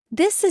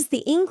This is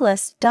the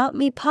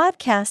Englist.me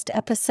podcast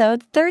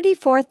episode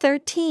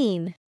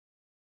 3413.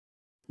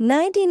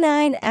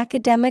 99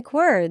 academic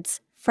words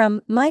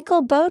from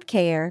Michael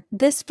Bodekaer.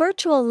 This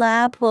virtual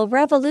lab will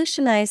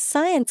revolutionize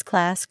science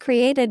class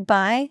created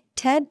by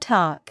TED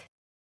Talk.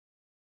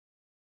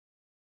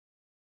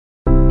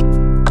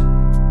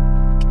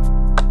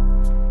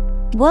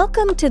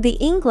 Welcome to the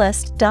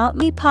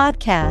Englist.me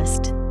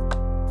podcast.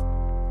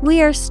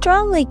 We are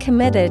strongly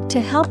committed to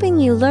helping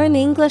you learn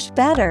English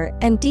better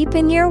and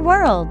deepen your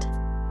world.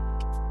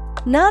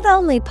 Not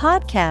only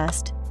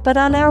podcast, but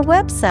on our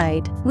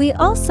website, we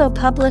also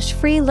publish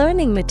free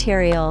learning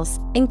materials,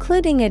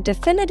 including a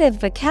definitive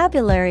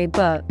vocabulary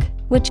book,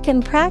 which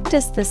can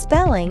practice the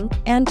spelling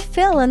and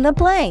fill in the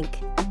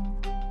blank.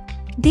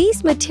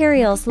 These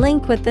materials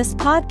link with this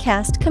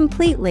podcast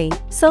completely,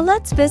 so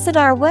let's visit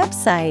our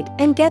website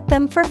and get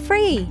them for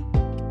free.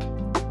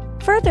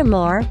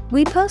 Furthermore,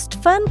 we post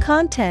fun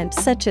content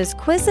such as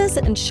quizzes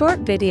and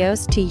short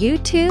videos to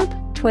YouTube,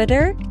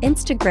 Twitter,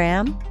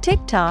 Instagram,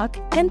 TikTok,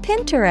 and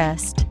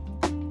Pinterest.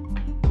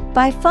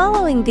 By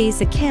following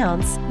these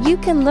accounts, you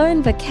can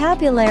learn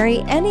vocabulary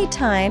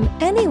anytime,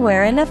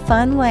 anywhere in a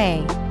fun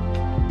way.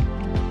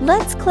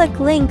 Let's click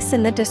links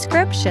in the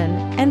description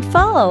and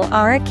follow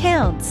our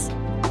accounts.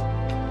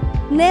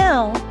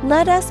 Now,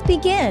 let us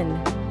begin.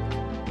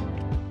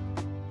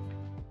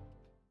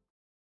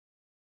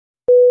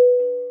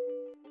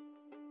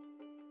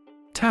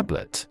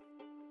 Tablet.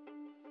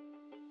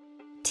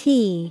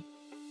 T-A-B-L-E-T.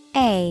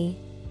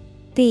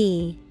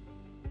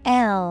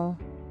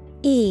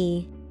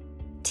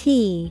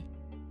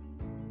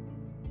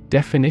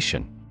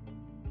 Definition: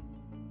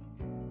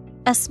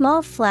 A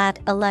small flat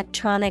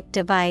electronic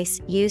device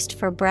used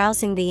for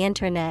browsing the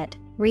internet,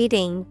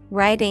 reading,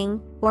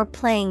 writing, or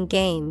playing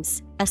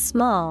games. A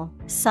small,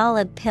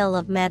 solid pill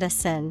of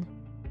medicine.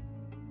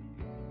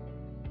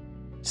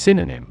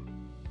 Synonym: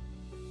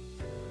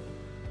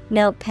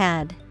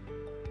 Notepad,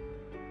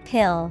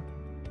 pill,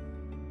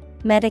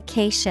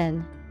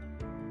 medication.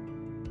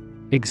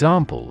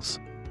 Examples: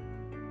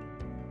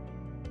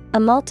 A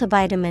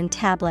multivitamin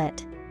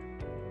tablet,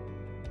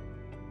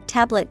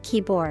 tablet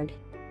keyboard.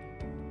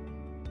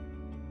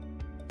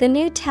 The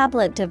new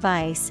tablet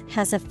device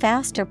has a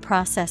faster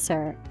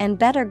processor and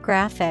better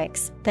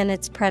graphics than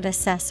its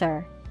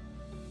predecessor.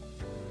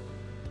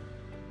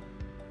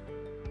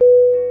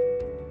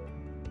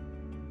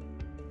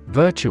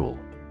 Virtual.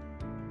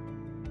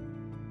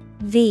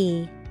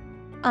 V-I-R-T-U-A-L.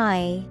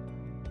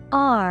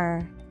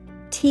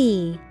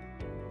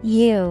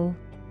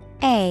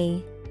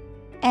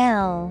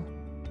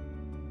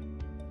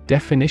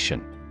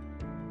 Definition: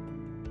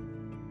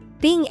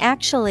 Being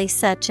actually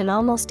such in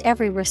almost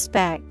every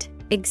respect,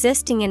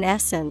 existing in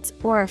essence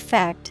or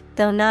effect,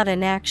 though not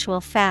an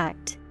actual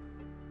fact.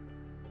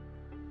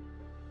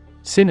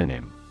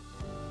 Synonym: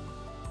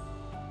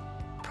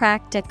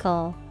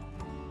 Practical.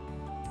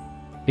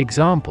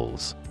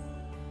 Examples: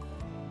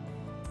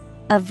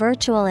 A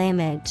virtual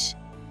image.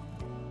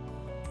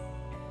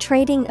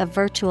 Trading of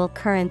virtual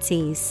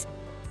currencies.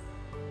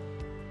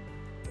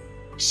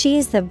 She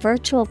is the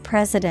virtual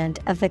president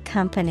of the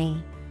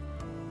company.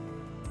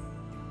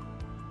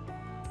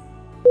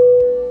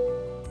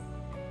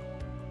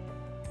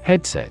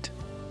 Headset.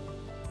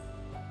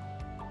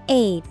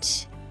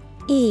 H-E-A-D-S-E-T.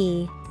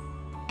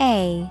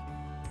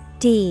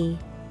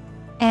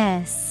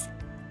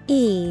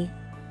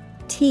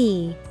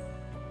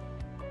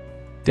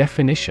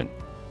 Definition: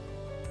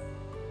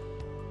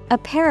 A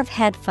pair of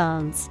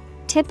headphones,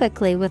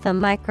 typically with a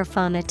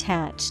microphone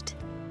attached.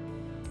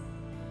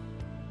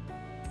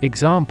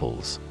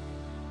 Examples: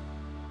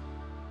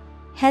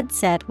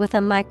 Headset with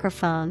a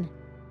microphone.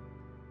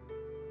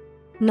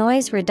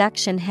 Noise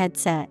reduction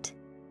headset.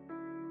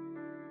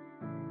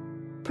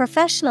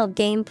 Professional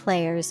game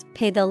players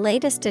pay the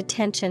latest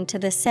attention to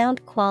the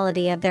sound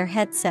quality of their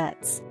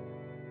headsets.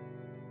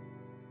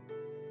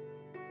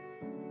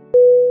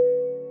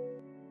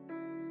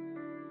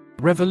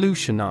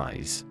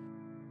 Revolutionize.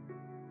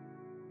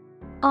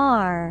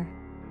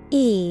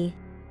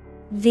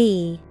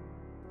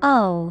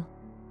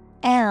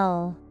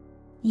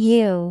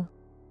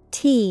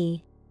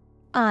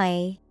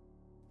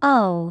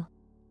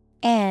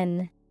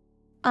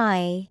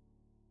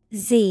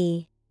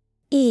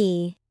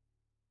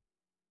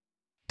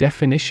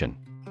 Definition: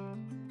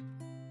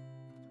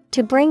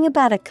 To bring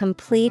about a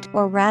complete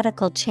or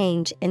radical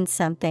change in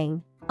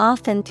something,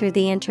 often through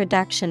the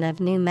introduction of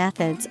new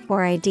methods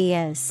or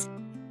ideas.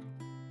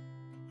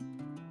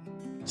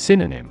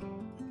 Synonym: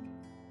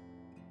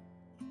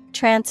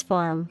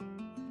 Transform,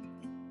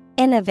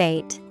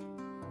 innovate,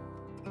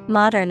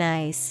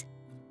 modernize.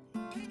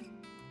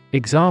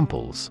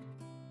 Examples: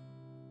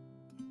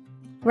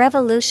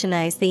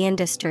 Revolutionize the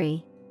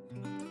industry.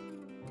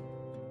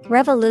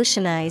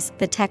 Revolutionize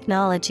the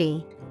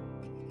technology.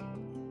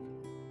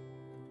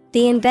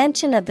 The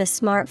invention of the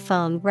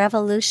smartphone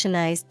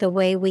revolutionized the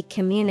way we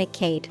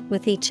communicate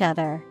with each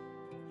other.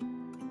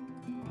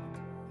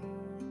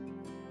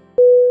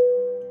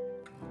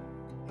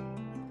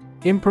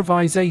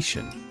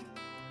 Improvisation.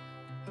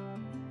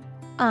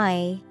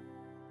 I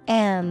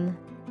M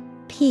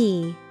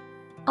P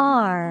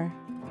R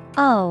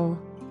O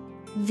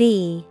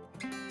V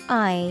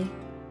I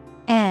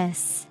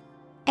S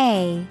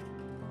A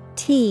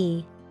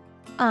T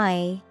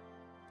I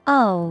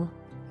O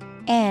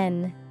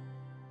N.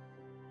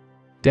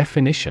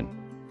 Definition: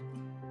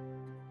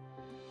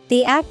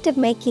 the act of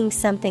making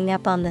something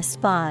up on the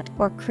spot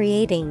or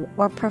creating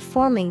or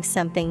performing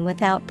something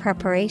without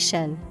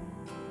preparation.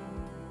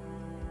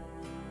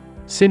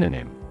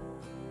 Synonym: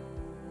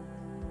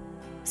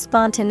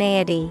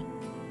 spontaneity,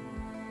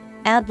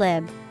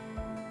 ad-lib,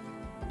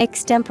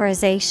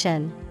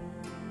 extemporization.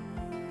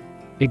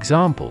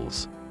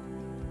 Examples: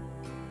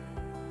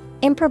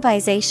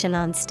 improvisation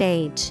on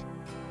stage,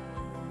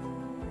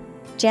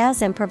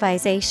 jazz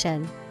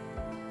improvisation.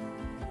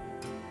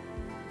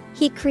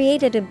 He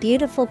created a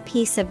beautiful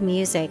piece of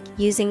music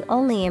using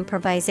only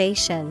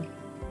improvisation.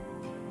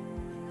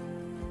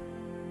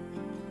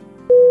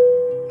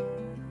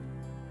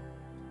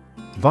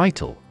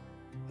 Vital.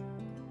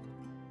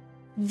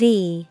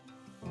 V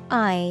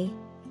I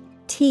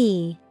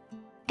T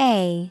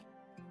A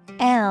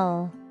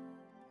L.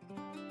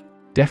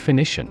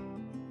 Definition: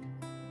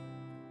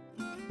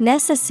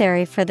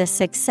 necessary for the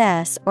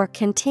success or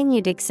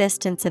continued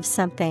existence of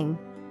something.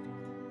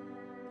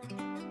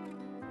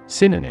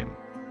 Synonym: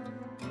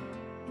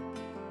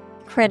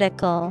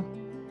 critical,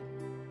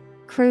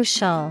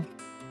 crucial,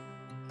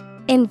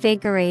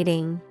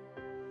 invigorating.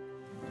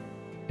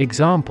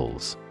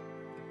 Examples: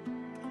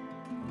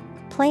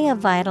 play a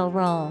vital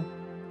role,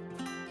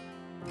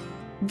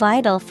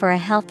 vital for a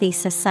healthy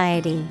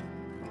society.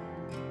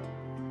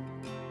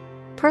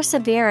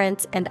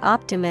 Perseverance and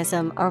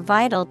optimism are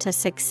vital to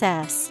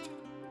success.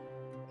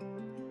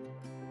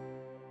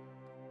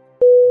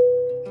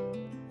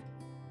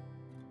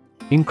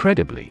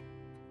 Incredibly.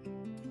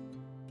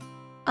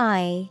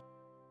 I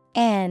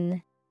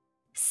N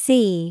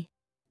C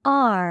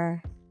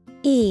R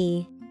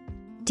E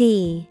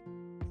D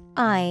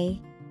I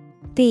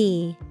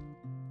B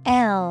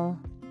L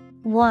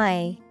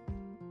Y.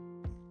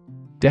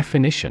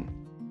 Definition: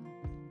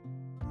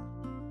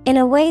 in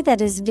a way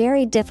that is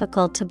very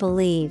difficult to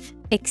believe,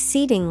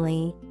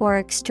 exceedingly or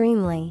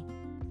extremely.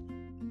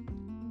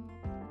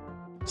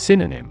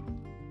 Synonym: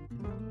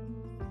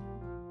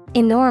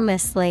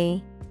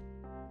 enormously,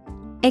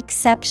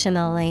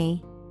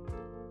 exceptionally,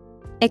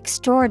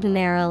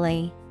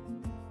 extraordinarily.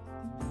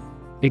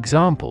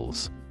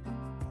 Examples: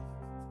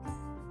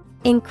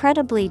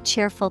 incredibly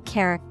cheerful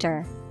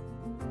character,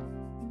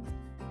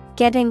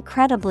 get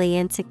incredibly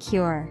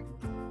insecure.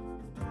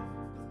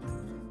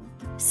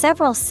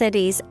 Several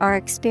cities are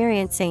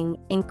experiencing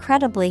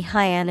incredibly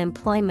high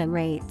unemployment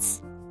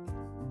rates.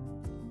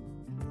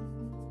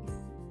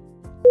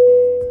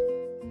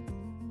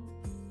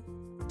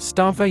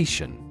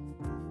 Starvation.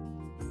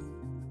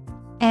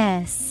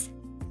 S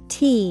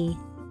T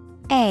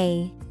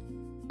A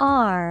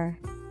R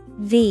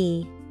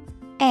V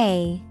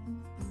A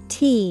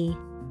T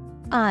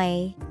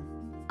I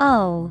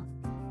O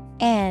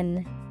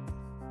N.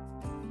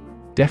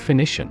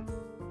 Definition: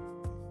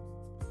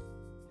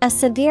 a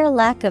severe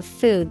lack of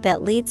food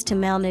that leads to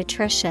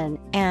malnutrition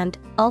and,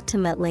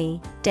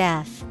 ultimately,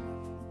 death.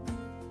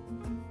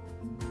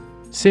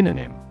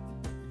 Synonym: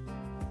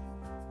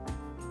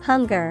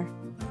 hunger,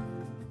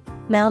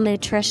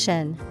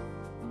 malnutrition,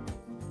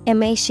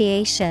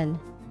 emaciation.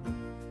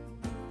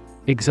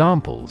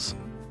 Examples: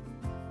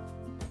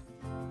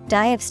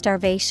 die of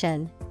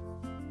starvation,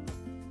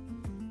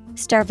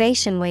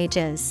 starvation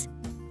wages.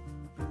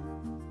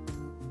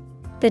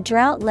 The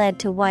drought led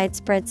to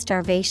widespread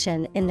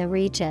starvation in the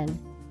region.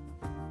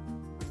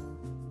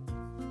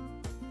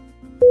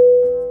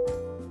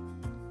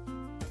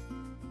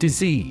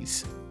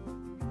 Disease.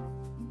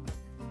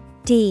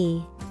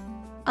 D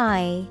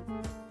I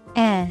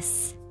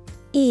S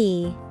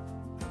E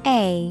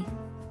A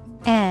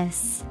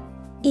S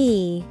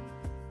E.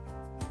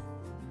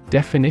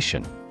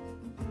 Definition: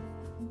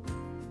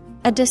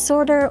 a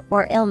disorder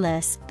or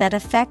illness that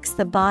affects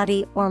the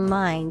body or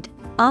mind,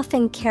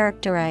 often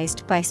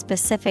characterized by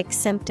specific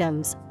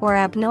symptoms or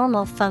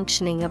abnormal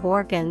functioning of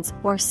organs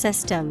or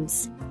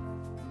systems.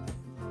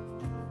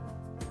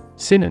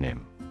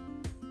 Synonym: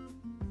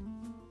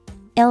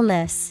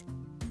 illness,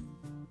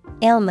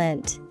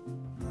 ailment,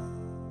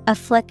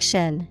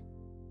 affliction.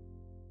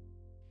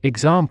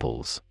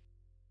 Examples: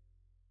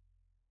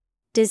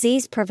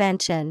 disease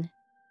prevention,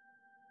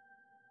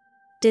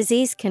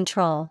 disease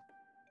control.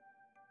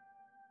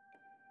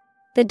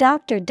 The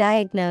doctor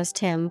diagnosed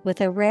him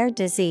with a rare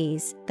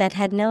disease that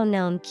had no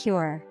known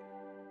cure.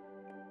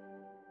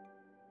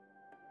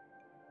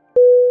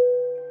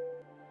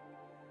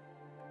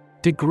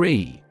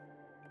 Degree.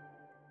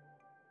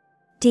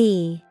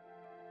 D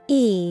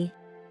E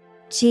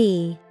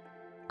G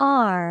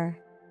R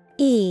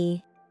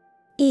E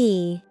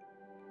E.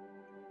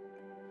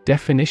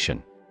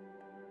 Definition: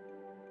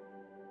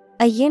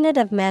 a unit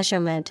of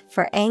measurement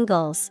for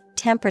angles,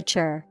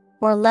 temperature,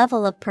 or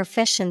level of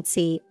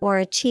proficiency or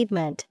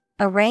achievement,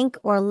 a rank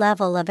or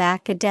level of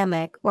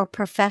academic or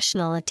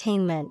professional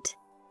attainment.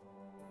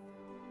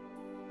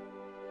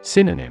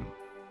 Synonym.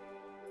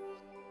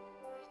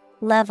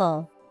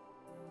 Level,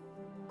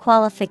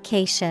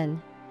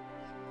 qualification,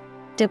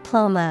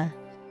 diploma.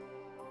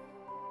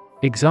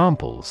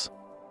 Examples: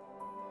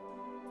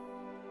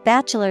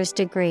 Bachelor's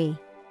degree,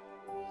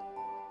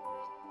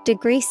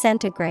 degree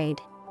centigrade.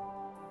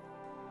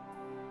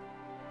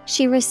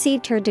 She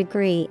received her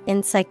degree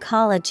in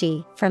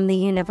psychology from the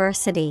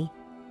university.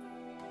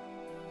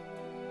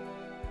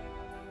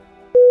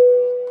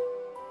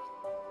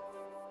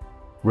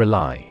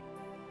 Rely.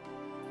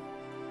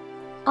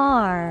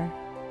 R-E-L-Y.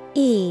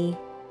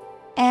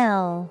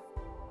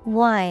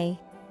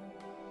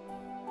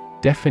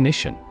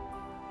 Definition: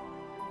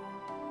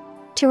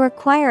 To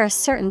require a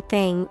certain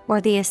thing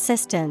or the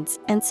assistance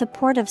and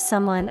support of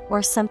someone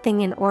or something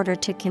in order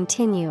to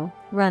continue,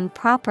 run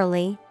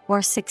properly,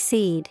 or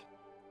succeed.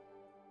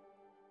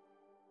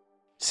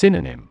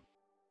 Synonym: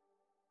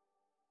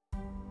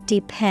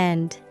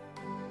 Depend,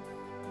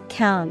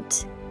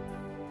 count,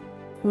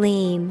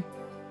 lean.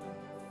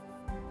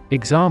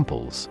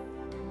 Examples: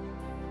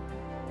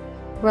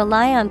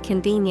 Rely on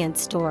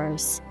convenience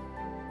stores.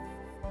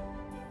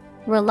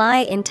 Rely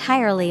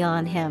entirely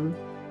on him.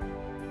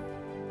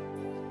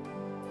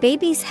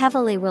 Babies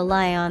heavily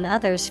rely on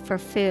others for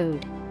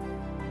food.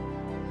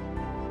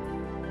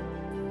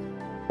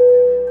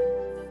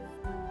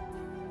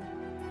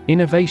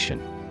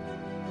 Innovation.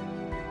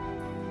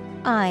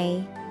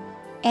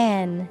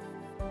 I-N-N-O-V-A-T-I-O-N.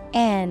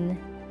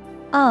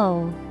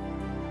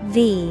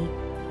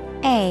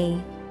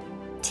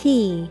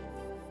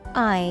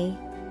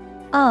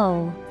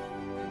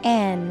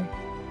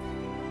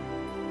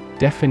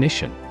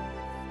 Definition: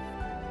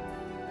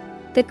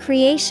 The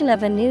creation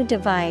of a new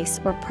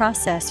device or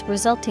process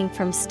resulting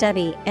from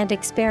study and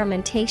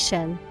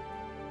experimentation.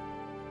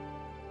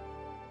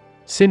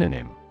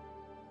 Synonym: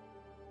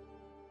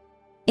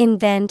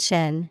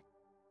 Invention,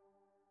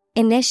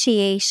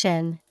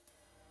 initiation,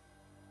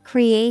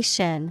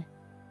 creation.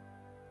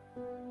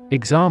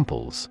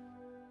 Examples: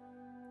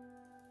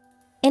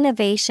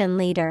 Innovation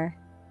leader.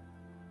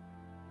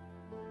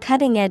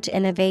 Cutting-edge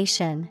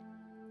innovation.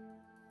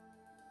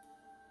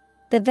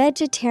 The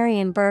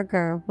vegetarian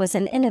burger was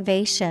an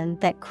innovation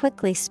that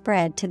quickly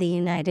spread to the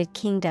United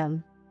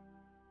Kingdom.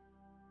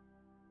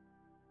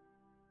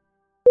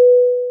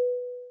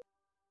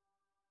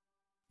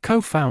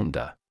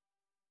 Co-founder.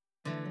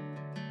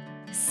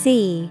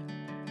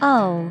 C-O-F-O-U-N-D-E-R.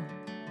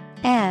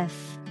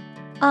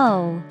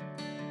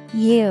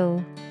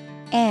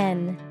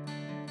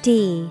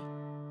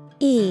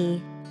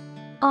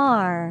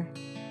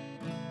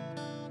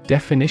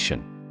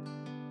 Definition: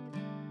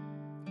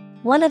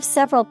 One of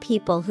several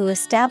people who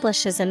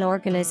establishes an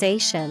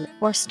organization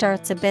or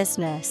starts a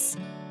business.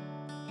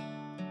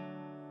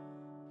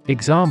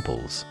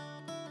 Examples: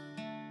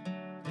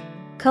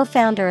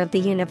 Co-founder of the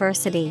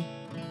university.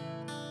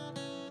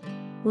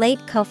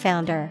 Late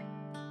co-founder.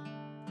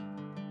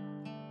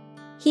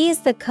 He is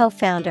the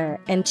co-founder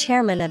and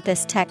chairman of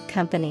this tech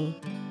company.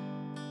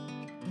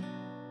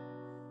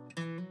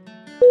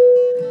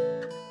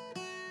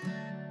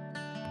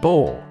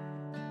 Bore.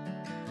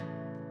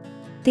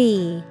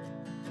 B-O-R-E.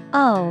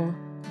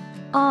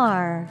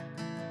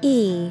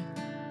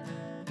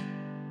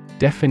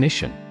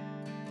 Definition: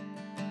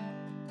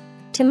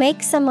 To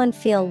make someone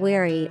feel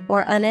weary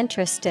or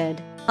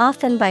uninterested,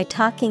 often by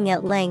talking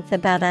at length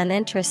about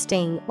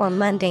uninteresting or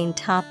mundane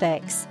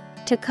topics.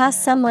 To cause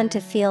someone to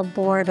feel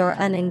bored or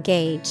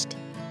unengaged.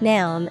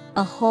 Noun,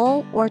 a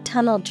hole or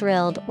tunnel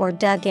drilled or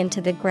dug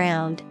into the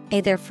ground,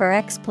 either for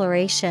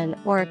exploration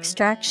or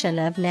extraction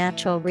of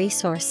natural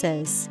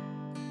resources.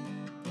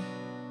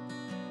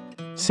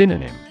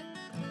 Synonym: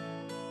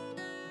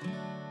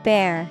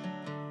 Bare,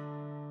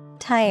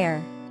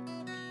 tire,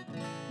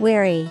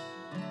 weary.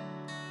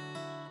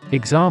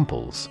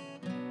 Examples: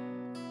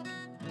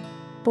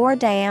 Bore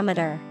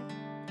diameter.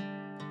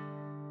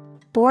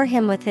 Bore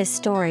him with his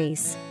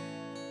stories.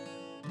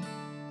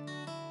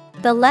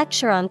 The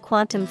lecture on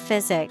quantum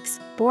physics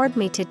bored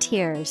me to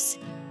tears.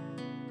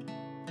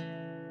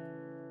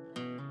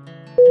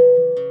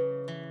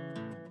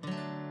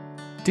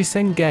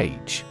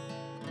 Disengage.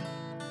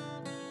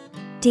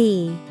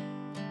 D-I-S-E-N-G-A-G-E.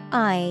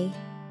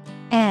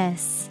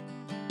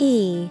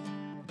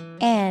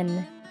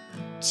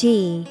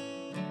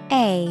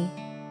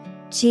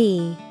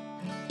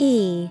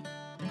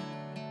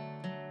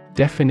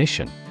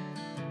 Definition: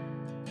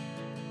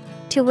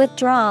 To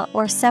withdraw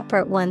or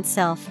separate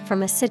oneself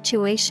from a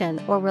situation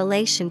or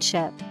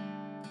relationship.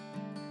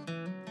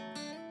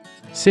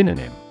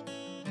 Synonym: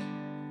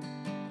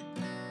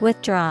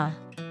 Withdraw,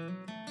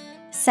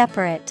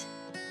 separate,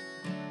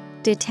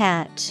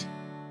 detach.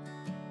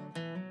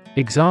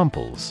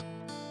 Examples: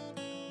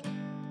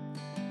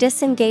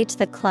 Disengage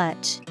the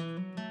clutch.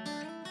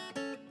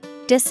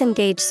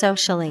 Disengage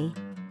socially.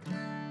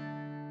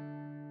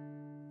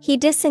 He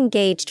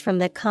disengaged from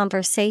the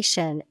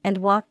conversation and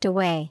walked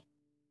away.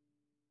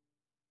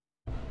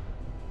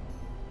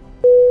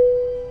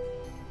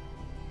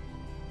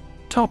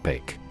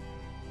 Topic.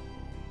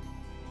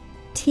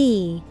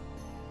 T-O-P-I-C.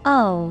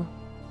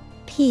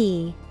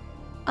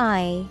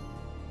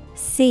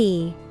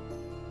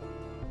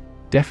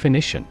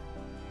 Definition: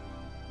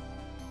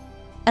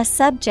 a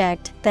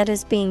subject that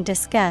is being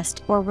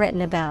discussed or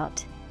written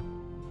about.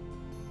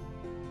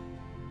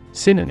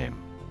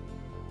 Synonym: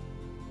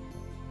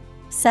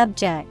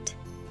 Subject,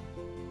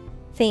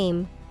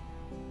 theme,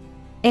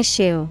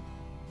 issue.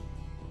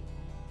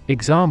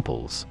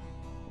 Examples: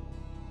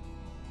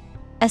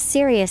 a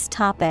serious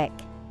topic.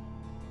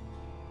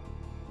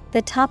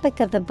 The topic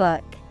of the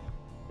book.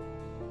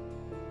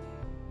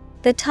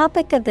 The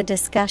topic of the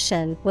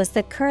discussion was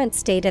the current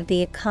state of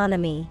the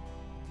economy.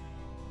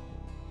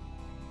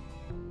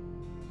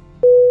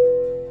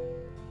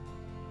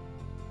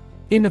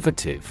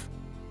 Innovative.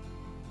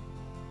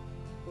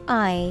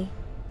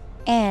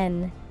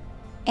 INNOVATIVE.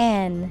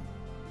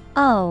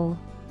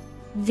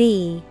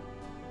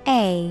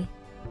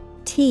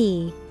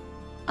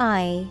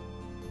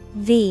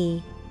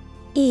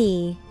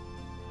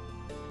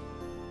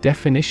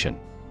 Definition: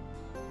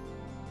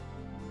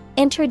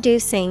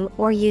 introducing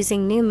or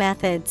using new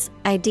methods,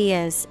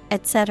 ideas,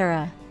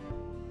 etc.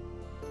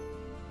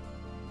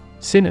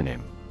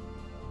 Synonym: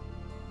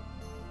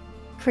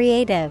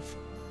 creative,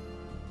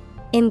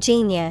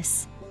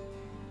 ingenious,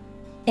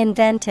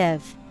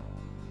 inventive.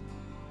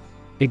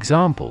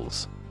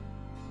 Examples: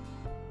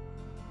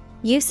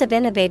 use of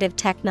innovative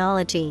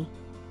technology.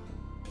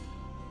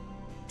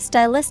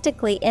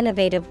 Stylistically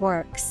innovative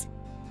works.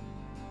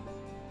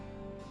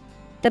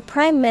 The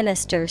Prime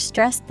Minister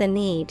stressed the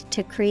need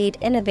to create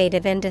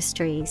innovative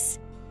industries.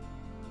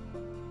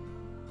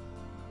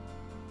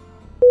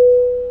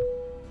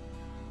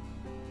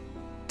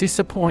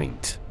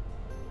 Disappoint.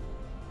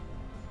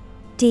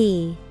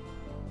 DISAPPOINT.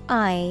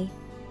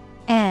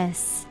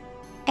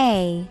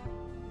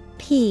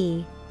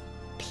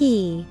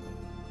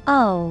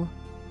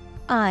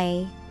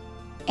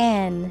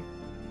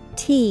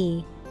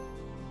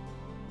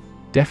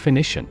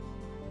 Definition: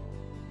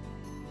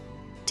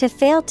 to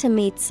fail to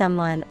meet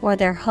someone or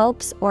their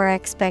hopes or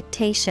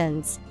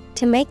expectations,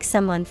 to make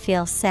someone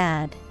feel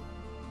sad.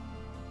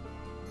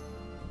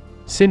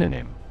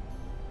 Synonym: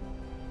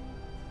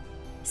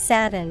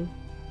 sadden,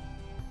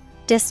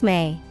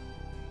 dismay,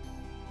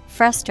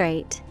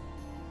 frustrate.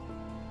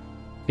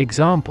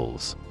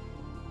 Examples: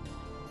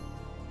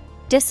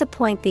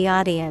 disappoint the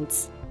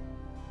audience.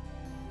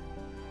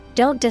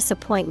 Don't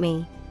disappoint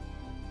me.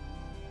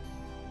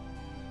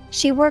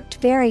 She worked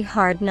very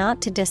hard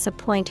not to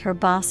disappoint her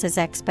boss's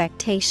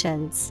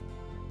expectations.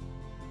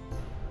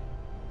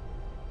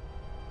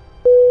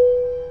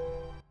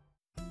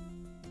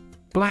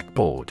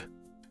 Blackboard.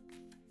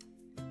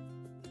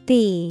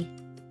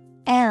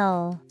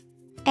 BLACKBOARD.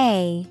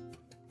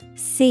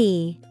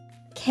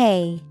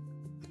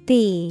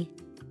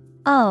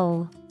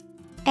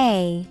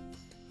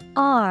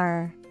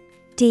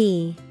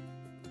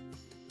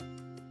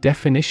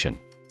 Definition: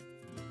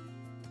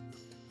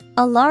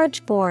 a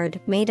large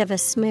board made of a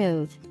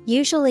smooth,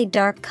 usually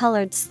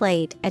dark-colored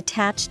slate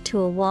attached to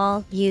a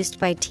wall used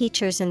by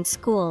teachers in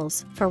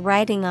schools for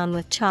writing on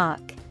with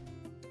chalk.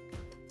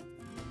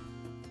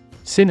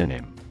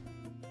 Synonym: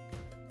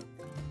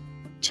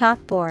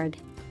 chalkboard,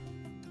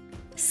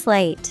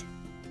 slate.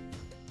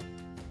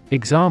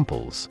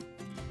 Examples: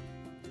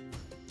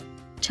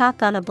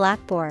 chalk on a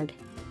blackboard.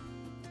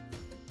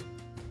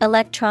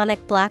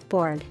 Electronic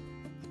blackboard.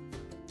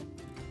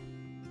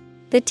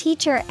 The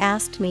teacher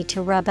asked me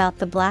to rub out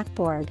the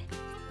blackboard.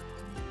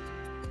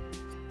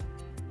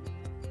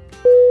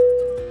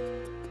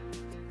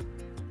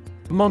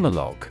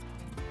 Monologue.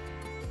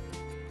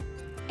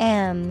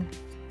 MONOLOGUE.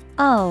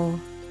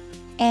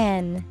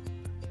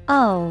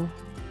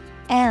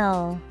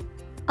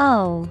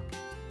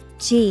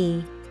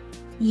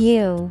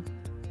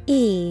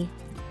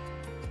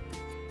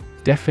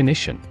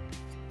 Definition: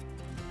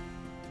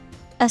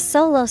 a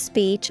solo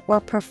speech or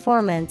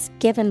performance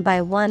given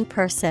by one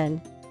person,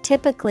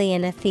 typically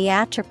in a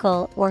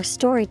theatrical or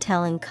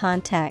storytelling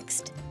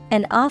context,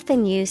 and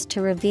often used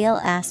to reveal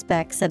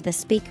aspects of the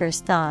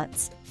speaker's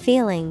thoughts,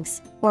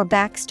 feelings, or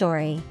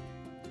backstory.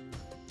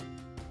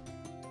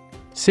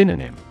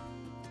 Synonym: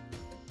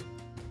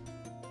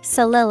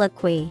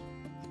 soliloquy,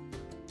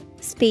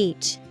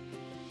 speech,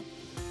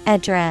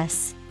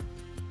 address.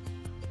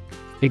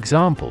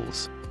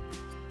 Examples: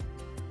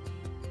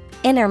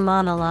 inner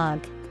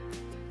monologue.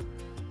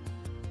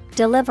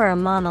 Deliver a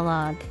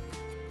monologue.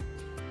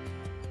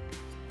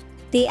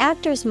 The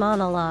actor's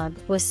monologue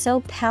was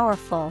so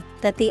powerful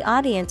that the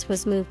audience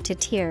was moved to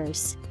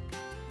tears.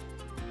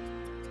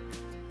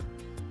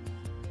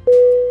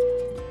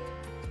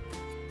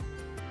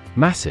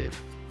 Massive.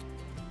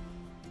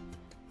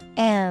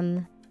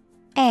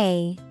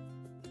 MASSIVE.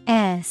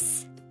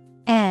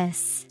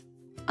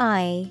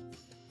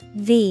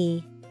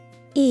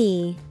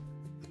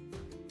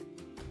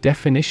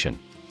 Definition: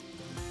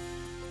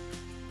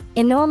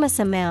 enormous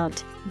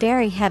amount,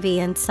 very heavy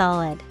and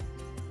solid.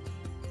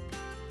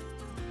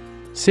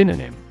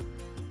 Synonym: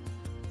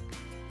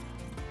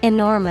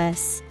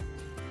 enormous,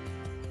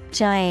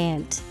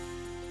 giant,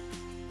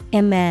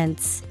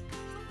 immense.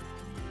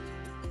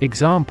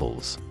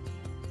 Examples: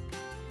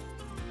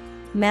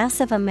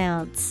 massive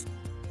amounts.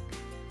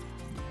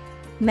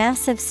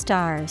 Massive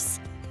stars.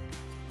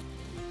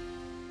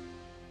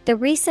 The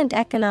recent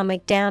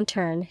economic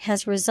downturn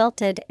has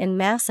resulted in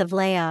massive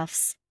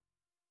layoffs.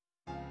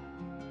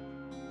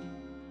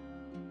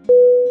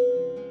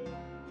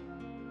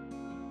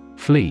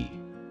 Flee.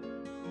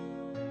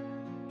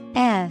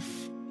 F-L-E-E.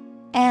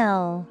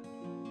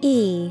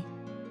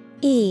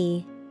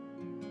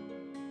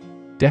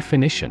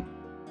 Definition: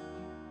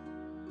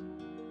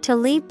 To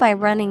leave by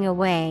running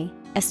away,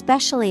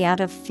 especially out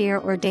of fear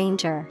or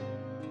danger.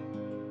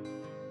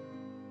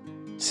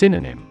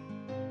 Synonym: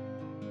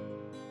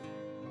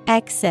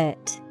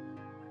 Exit,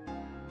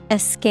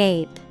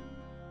 escape,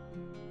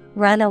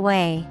 run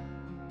away.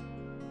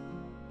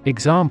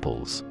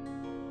 Examples: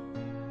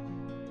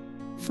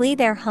 Flee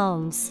their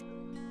homes.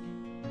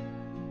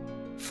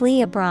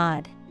 Flee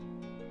abroad.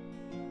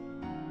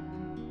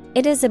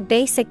 It is a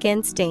basic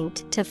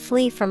instinct to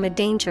flee from a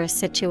dangerous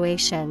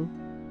situation.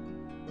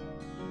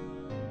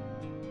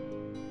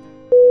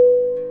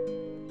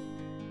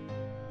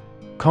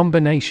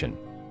 Combination.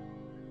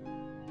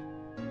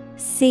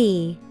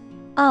 C-O-M-B-I-N-A-T-I-O-N.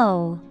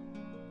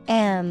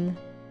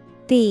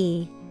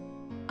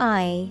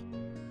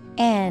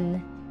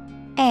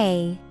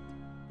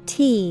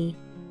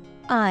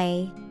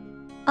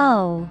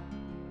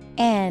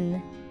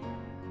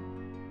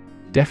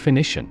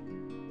 Definition: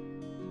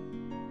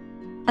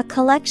 A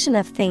collection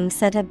of things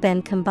that have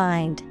been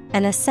combined,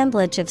 an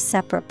assemblage of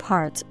separate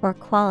parts or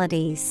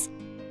qualities.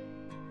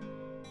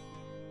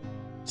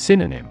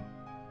 Synonym: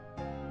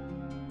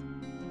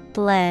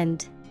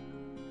 Blend,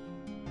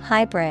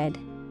 hybrid,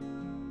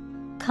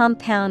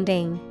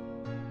 compounding.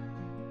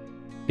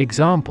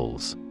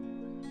 Examples: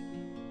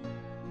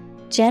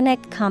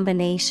 Genic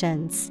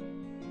combinations.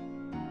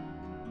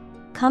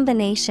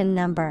 Combination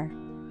number.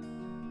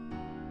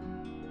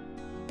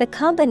 The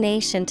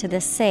combination to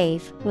the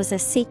safe was a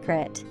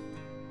secret.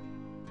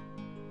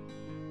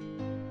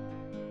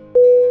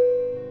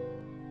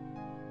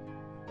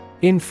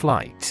 In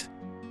flight.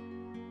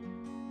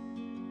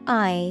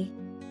 I-N-F-L-I-G-H-T.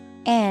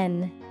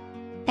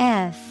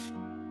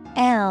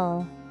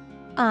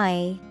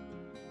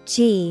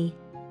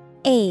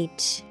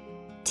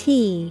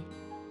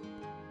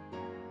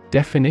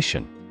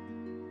 Definition: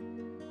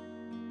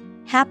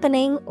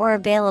 Happening or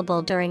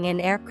available during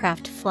an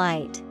aircraft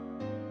flight.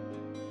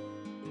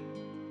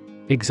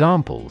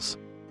 Examples: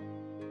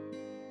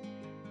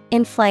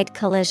 In-flight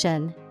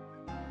collision.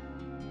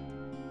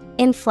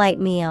 In-flight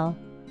meal.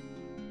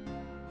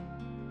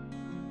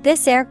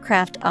 This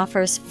aircraft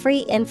offers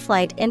free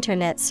in-flight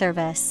internet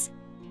service.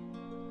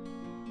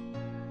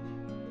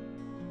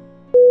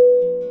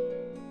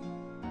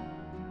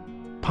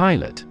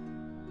 Pilot.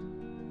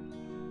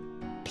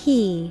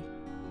 P-I-L-O-T.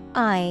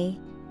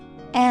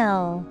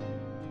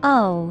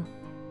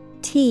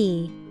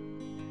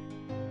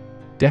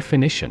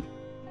 Definition: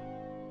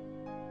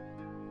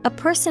 A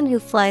person who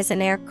flies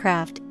an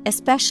aircraft,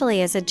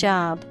 especially as a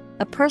job,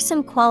 a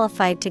person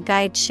qualified to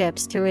guide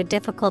ships through a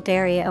difficult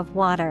area of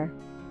water.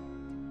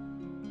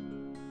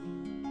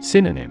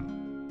 Synonym: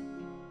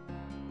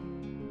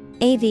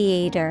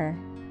 Aviator,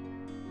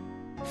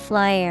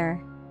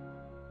 flyer,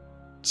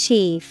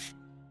 chief.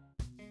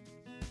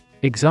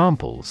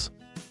 Examples: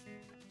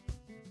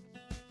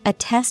 A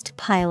test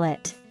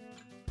pilot.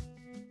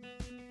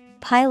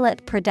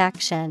 Pilot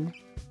production.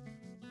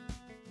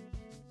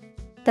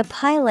 The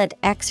pilot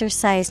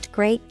exercised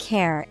great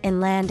care in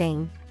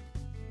landing.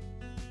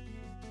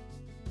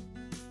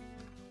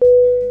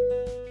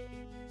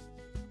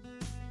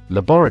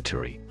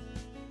 Laboratory.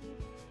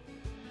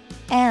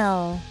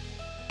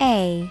 Laboratory.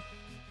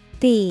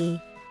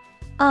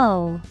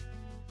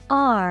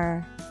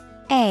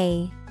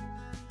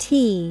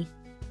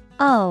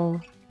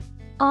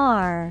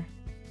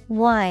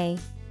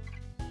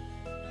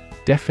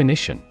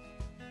 Definition: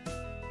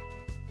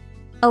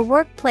 A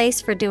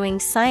workplace for doing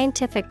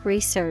scientific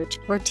research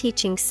or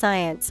teaching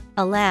science,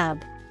 a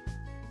lab.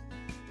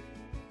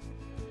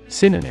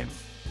 Synonym: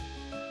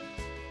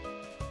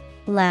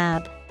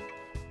 Lab,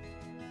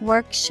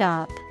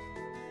 workshop,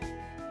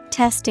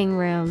 testing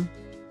room.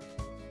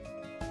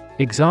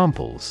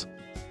 Examples: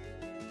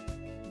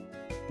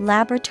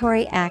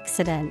 Laboratory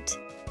accident.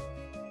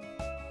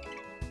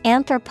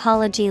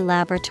 Anthropology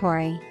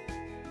laboratory.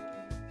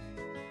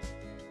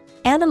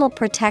 Animal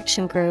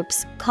protection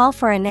groups call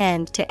for an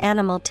end to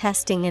animal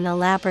testing in a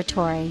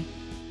laboratory.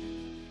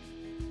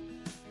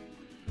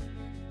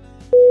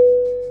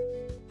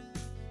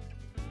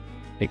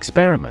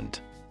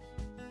 Experiment.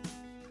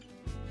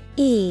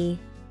 E-X-P-E-R-I-M-E-N-T.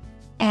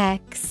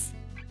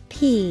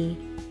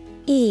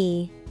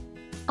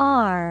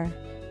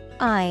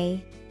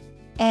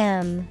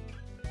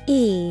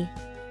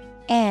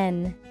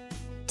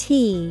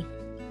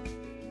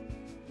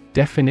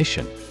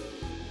 Definition: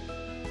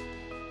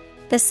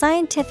 The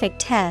scientific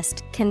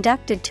test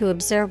conducted to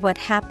observe what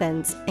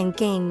happens and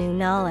gain new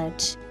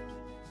knowledge.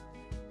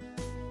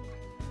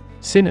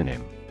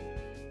 Synonym: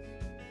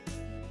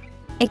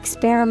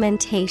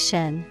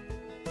 Experimentation,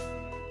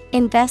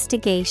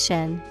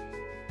 investigation.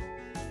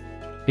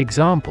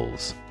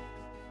 Examples: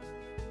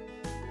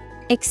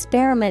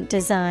 Experiment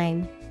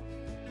design.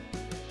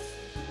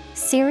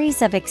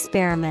 Series of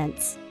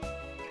experiments.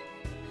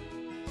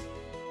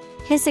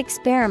 His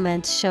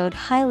experiments showed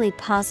highly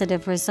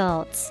positive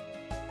results.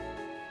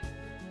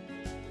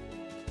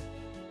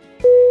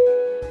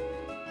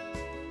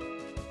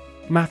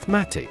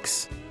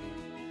 Mathematics.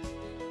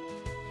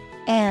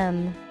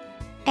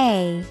 M-A-T-H-E-M-A-T-I-C-S.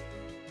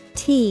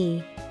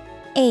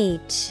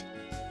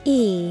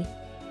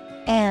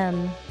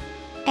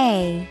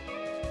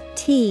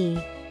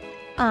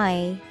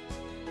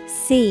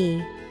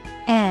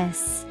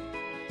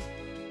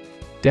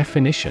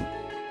 Definition: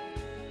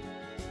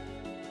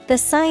 the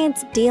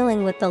science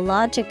dealing with the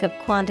logic of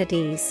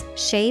quantities,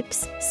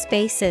 shapes,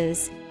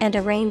 spaces, and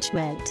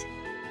arrangement.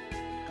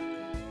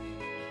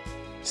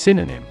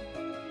 Synonym: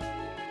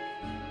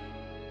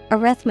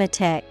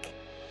 arithmetic,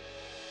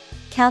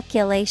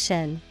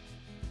 calculation,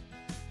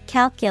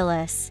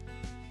 calculus.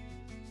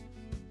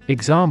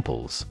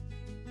 Examples: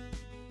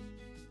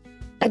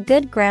 a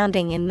good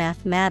grounding in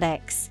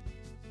mathematics.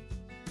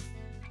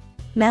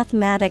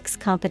 Mathematics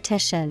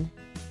competition.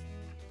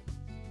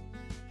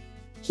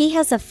 He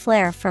has a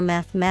flair for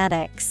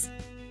mathematics.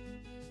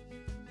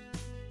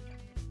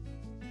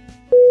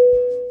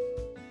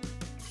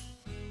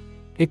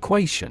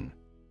 Equation.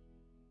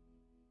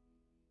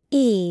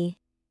 E-Q-U-A-T-I-O-N.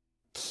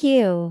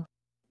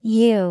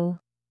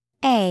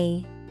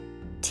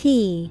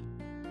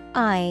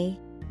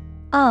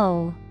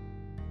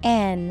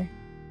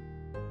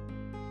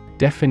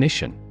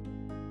 Definition: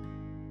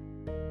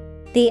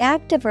 the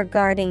act of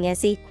regarding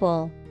as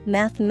equal.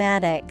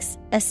 Mathematics,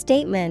 a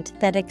statement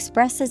that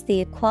expresses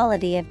the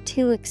equality of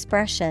two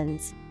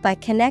expressions by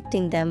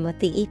connecting them with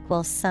the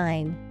equal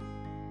sign.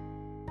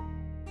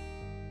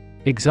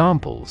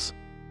 Examples: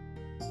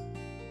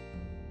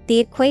 the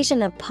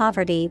equation of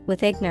poverty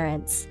with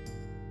ignorance.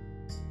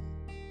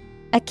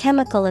 A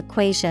chemical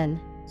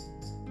equation.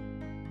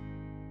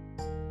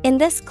 In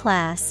this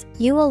class,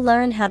 you will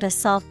learn how to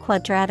solve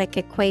quadratic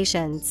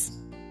equations.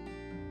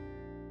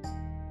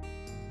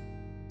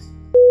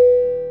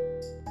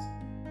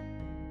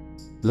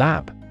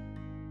 Lab.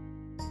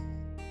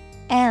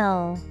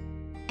 L-A-B.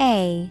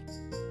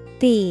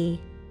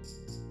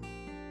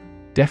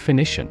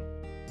 Definition: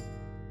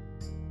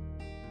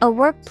 a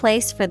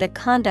workplace for the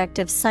conduct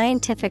of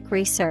scientific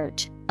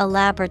research, a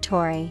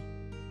laboratory.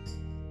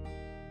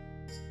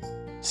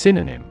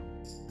 Synonym: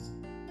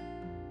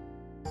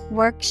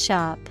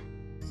 workshop,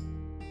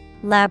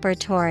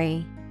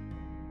 laboratory,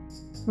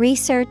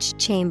 research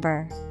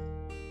chamber.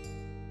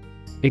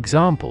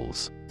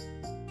 Examples: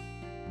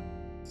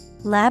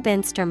 lab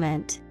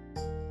instrument,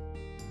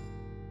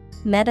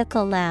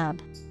 medical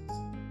lab.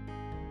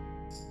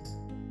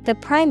 The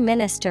Prime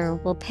Minister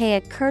will pay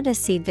a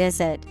courtesy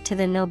visit to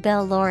the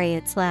Nobel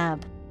laureate's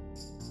lab.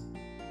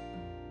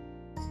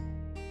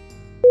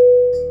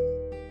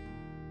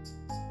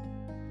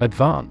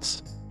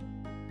 Advance.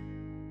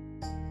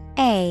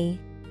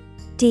 A-D-V-A-N-C-E.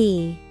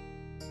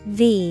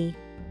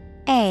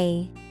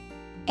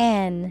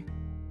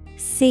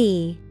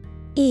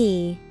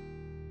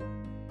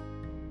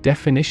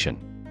 Definition: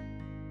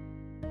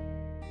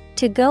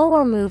 to go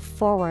or move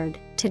forward,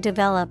 to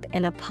develop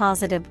in a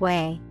positive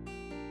way.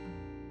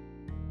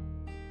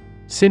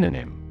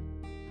 Synonym: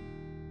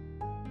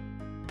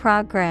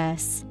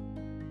 progress,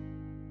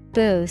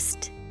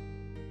 boost,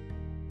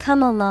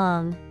 come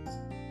along.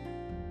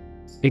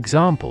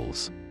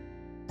 Examples: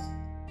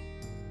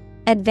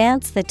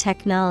 advance the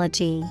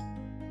technology.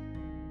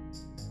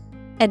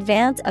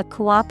 Advance a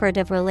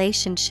cooperative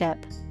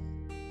relationship.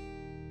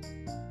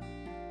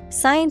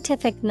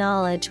 Scientific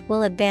knowledge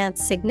will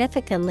advance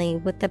significantly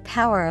with the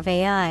power of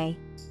AI.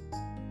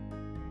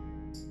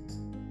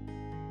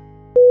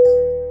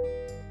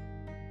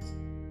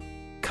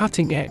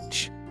 Cutting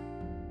edge.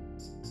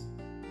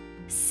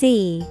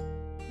 C-U-T-T-I-N-G-E.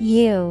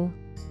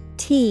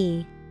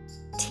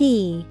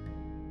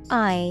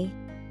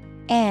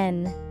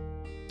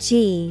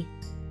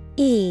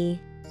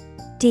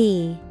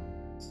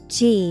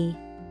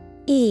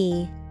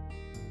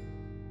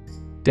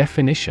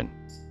 Definition: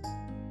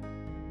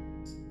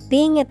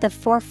 being at the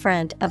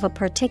forefront of a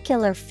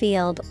particular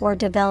field or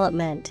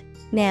development.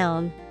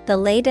 Noun, the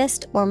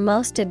latest or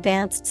most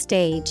advanced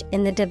stage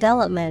in the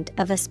development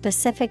of a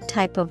specific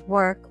type of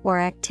work or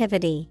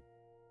activity.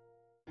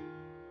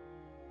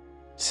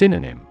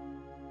 Synonym: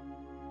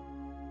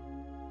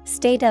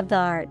 state of the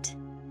art,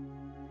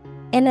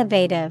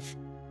 innovative,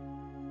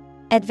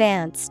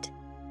 advanced.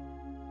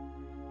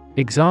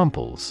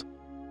 Examples: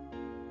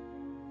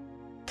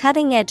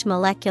 cutting-edge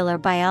molecular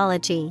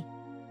biology.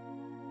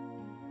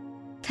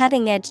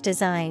 Cutting-edge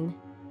design.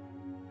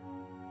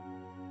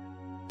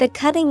 The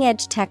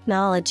cutting-edge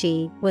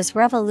technology was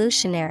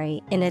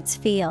revolutionary in its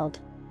field.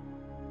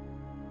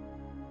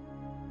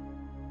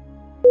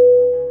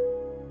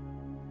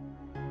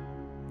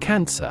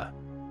 Cancer.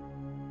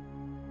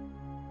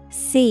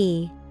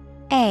 C-A-N-C-E-R.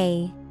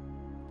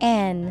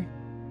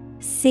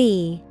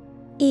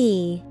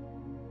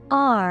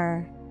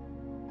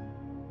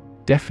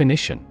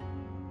 Definition: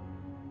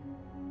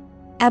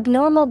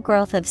 abnormal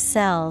growth of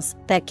cells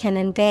that can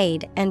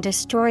invade and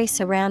destroy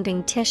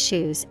surrounding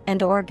tissues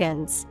and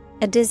organs,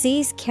 a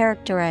disease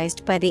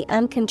characterized by the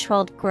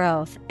uncontrolled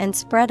growth and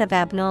spread of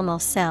abnormal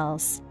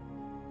cells.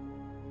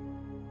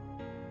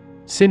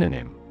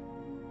 Synonym: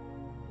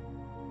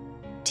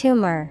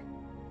 Tumor,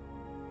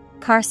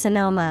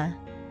 carcinoma,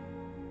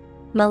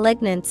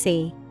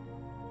 malignancy.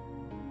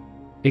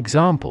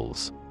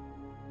 Examples: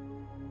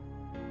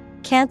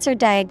 Cancer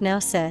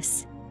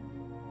diagnosis,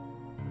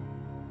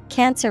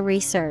 cancer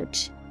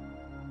research.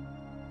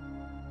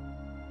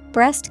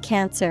 Breast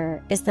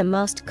cancer is the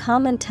most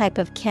common type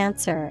of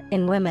cancer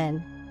in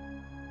women.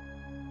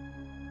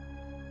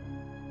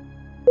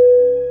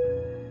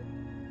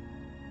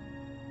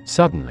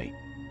 Suddenly.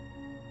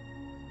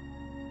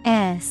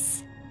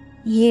 S-U-D-D-E-N-L-Y.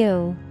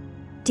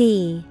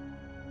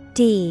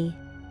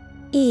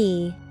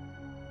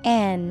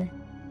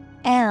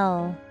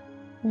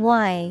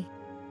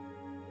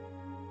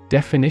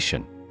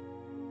 Definition: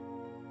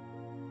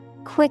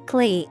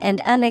 Quickly and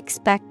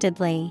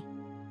unexpectedly.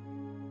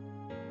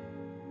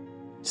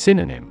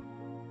 Synonym: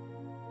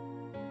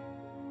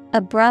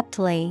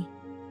 Abruptly,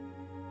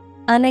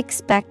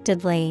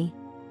 unexpectedly,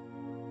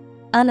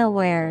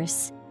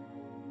 unawares.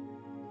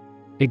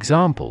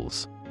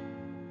 Examples: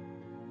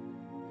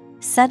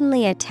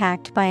 Suddenly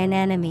attacked by an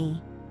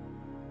enemy.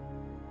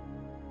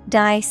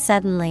 Die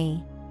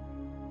suddenly.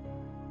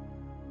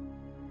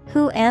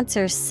 Who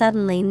answers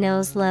suddenly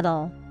knows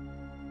little.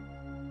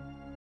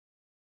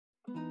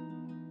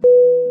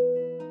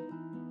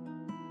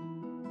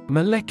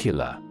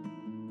 Molecular.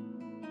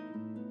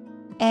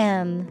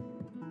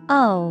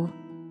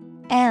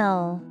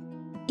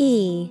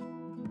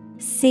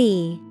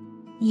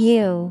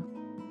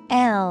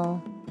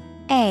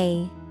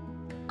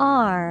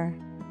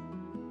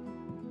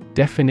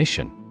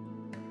 Definition: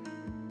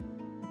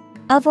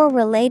 Of or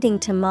relating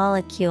to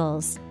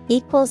molecules,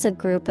 equals a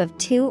group of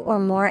two or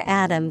more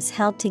atoms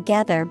held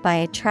together by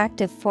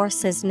attractive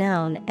forces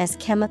known as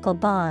chemical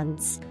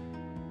bonds.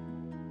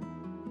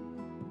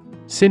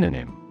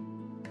 Synonym: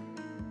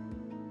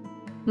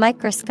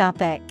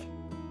 Microscopic,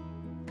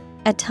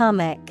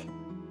 atomic.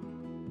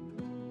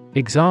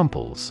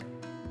 Examples: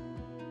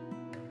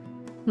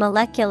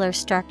 Molecular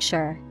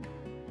structure,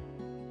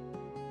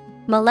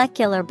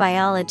 molecular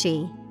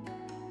biology.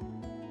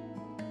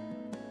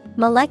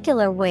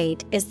 Molecular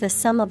weight is the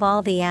sum of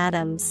all the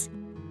atoms.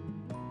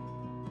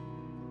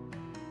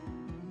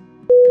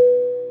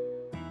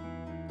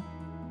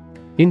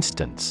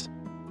 Instance: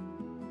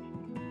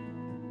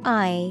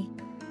 I-N-S-T-A-N-C-E.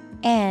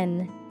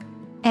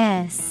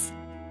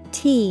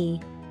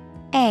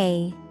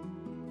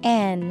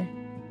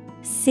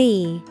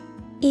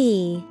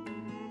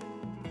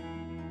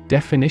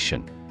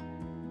 Definition: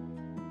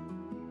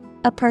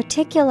 A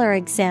particular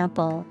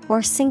example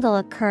or single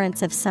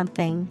occurrence of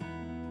something.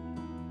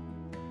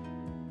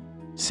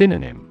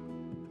 Synonym: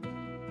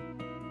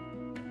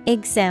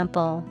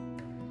 Example,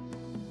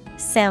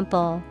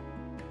 sample,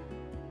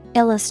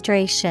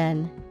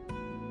 illustration.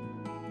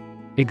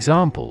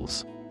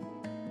 Examples: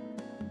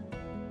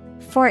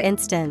 For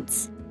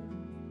instance.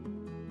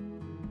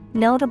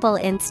 Notable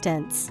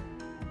instance.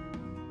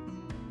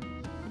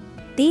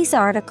 These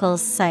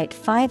articles cite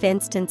 5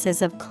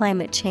 instances of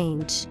climate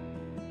change.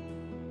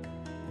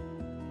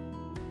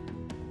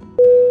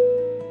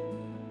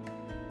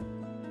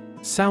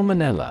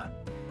 Salmonella.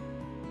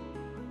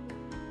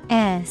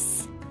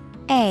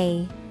 S-A-L-M-O-N-E-L-L-A.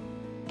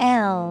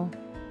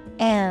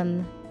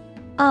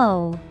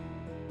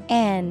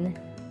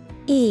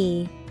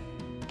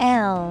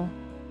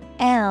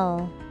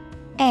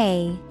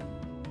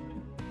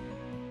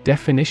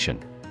 Definition: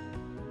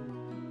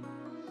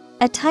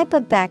 A type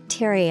of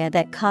bacteria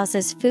that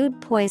causes food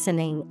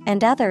poisoning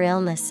and other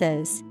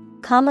illnesses,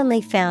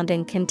 commonly found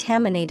in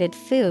contaminated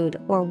food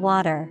or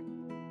water.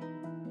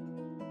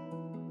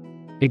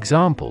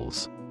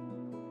 Examples: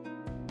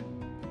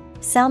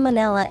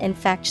 Salmonella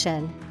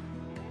infection.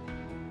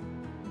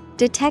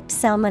 Detect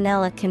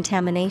salmonella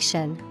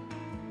contamination.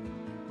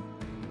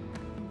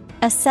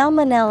 A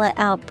salmonella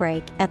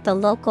outbreak at the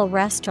local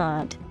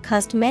restaurant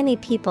caused many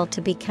people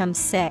to become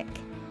sick.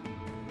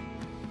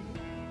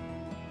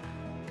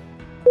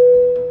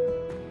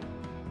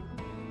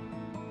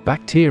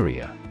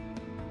 Bacteria.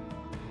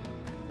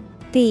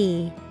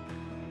 B-A-C-T-E-R-I-A.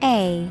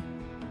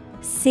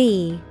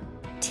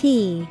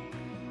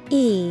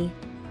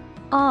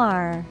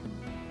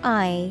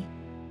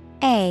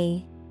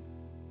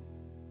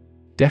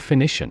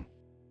 Definition: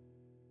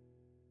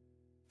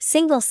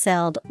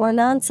 Single-celled or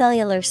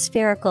non-cellular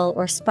spherical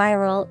or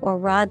spiral or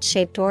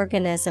rod-shaped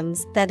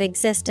organisms that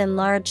exist in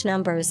large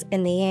numbers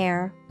in the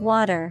air,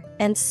 water,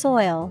 and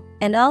soil,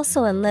 and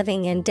also in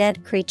living and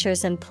dead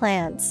creatures and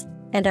plants,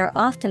 and are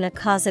often a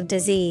cause of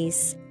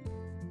disease.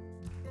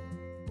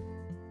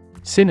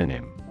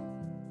 Synonym: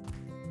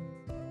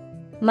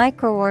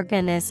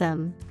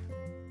 Microorganism,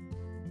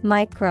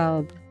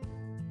 microbe.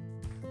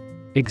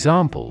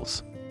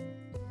 Examples: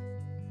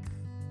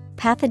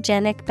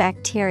 Pathogenic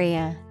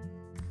bacteria.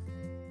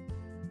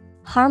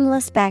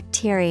 Harmless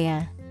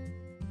bacteria.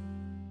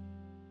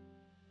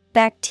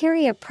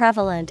 Bacteria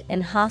prevalent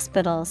in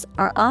hospitals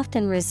are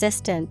often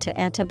resistant to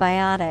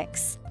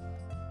antibiotics.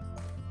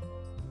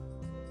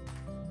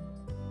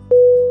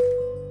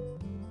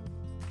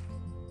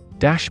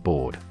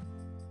 Dashboard.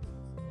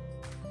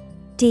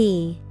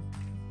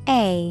 D-A-S-H-B-O-A-R-D.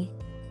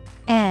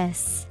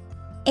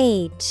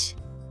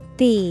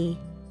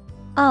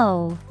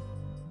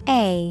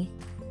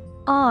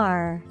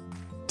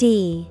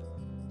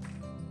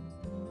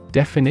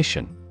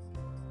 Definition: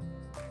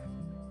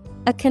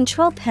 a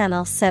control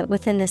panel set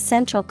within the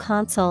central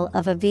console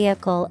of a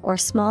vehicle or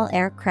small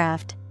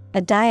aircraft, a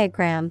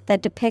diagram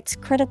that depicts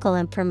critical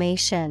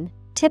information,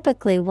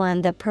 typically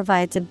one that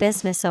provides a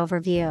business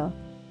overview.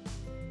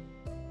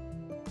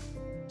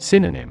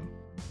 Synonym: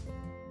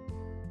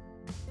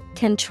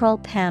 Control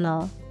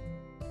panel.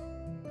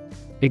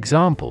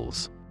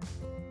 Examples: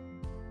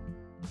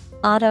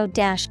 Auto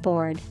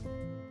dashboard,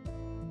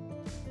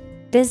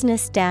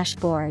 business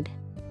dashboard.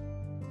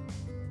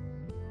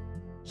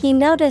 He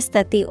noticed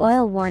that the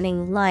oil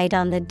warning light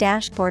on the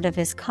dashboard of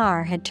his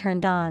car had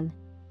turned on.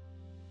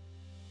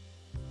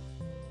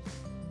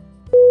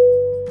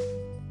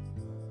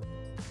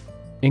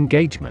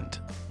 Engagement.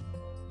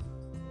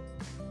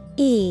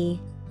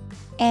 E-N-G-A-G-E-M-E-N-T.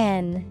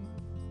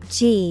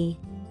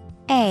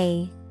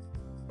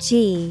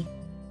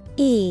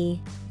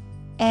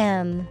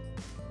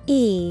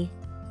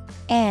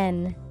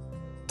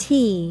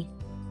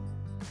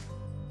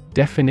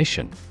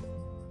 Definition: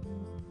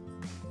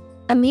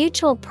 a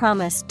mutual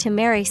promise to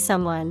marry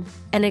someone,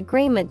 an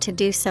agreement to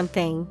do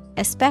something,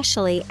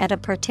 especially at a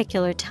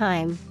particular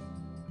time.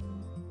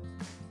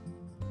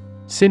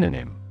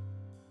 Synonym: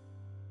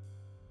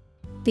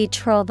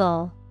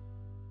 Betrothal,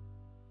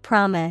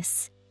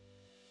 promise,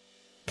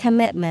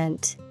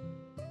 commitment.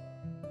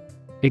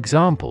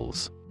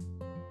 Examples: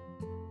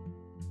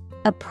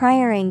 a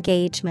prior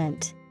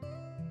engagement,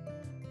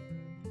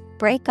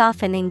 break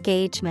off an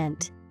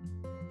engagement.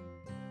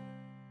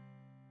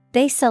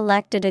 They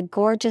selected a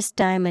gorgeous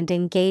diamond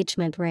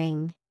engagement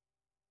ring.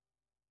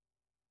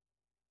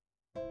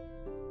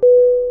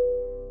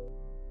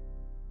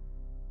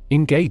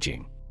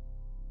 Engaging.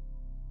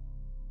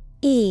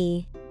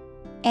 E-N-G-A-G-I-N-G.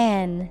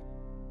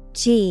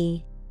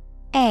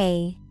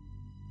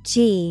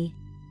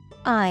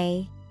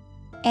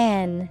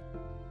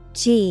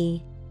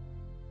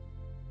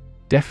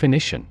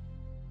 Definition: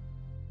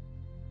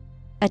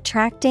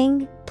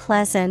 attracting,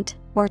 pleasant,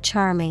 or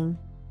charming.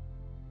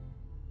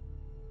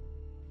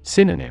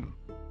 Synonym: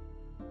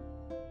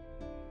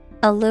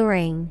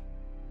 alluring,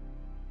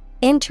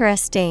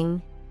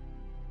 interesting,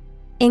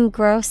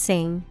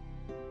 engrossing.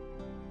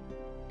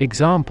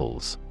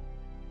 Examples: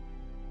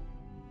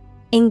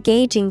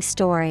 engaging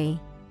story,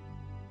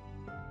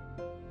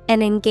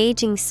 an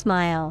engaging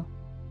smile.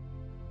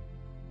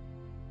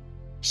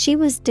 She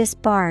was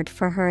disbarred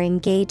for her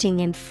engaging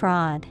in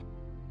fraud.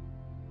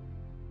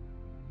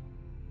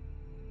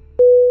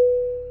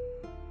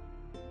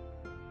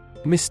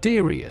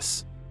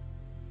 Mysterious.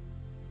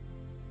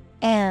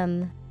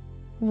 M-Y-S-T-E-R-I-O-U-S.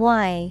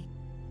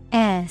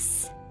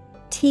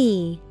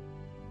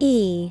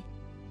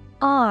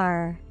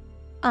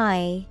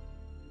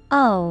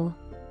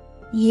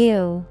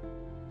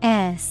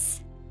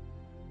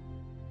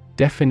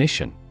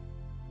 Definition: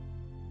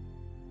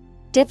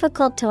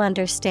 difficult to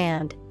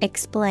understand,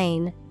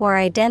 explain, or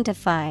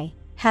identify,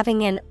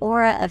 having an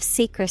aura of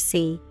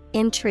secrecy,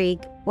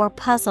 intrigue, or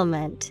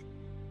puzzlement.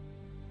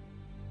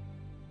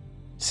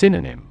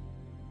 Synonym: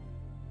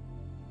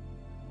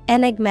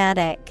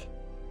 enigmatic,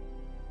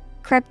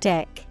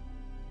 cryptic,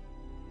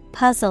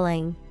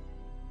 puzzling.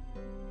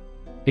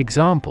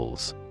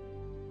 Examples: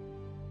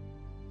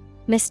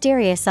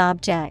 mysterious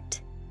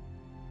object,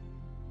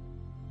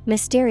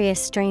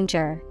 mysterious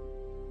stranger.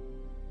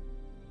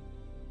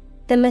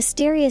 The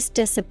mysterious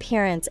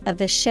disappearance of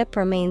the ship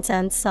remains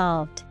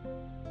unsolved.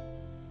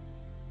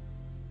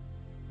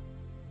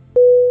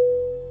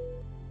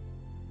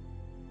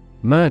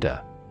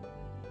 Murder.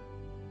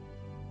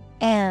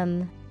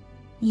 M-U-R-D-E-R.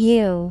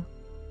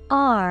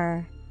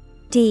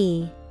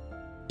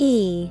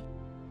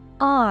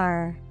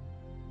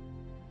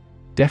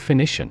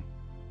 Definition: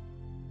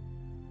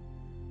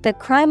 the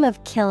crime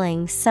of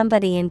killing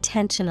somebody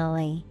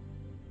intentionally.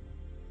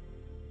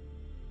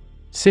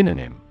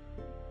 Synonym: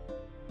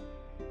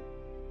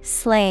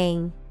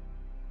 slaying,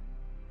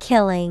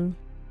 killing.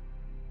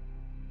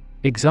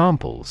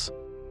 Examples: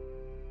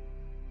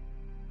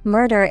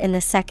 murder in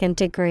the second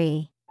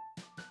degree,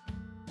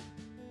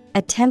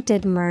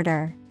 attempted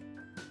murder.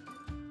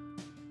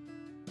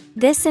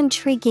 This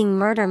intriguing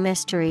murder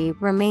mystery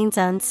remains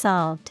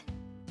unsolved.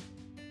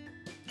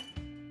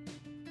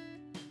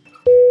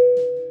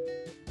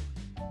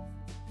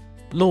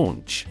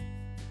 Launch.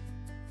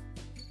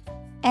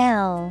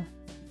 L-A-U-N-C-H.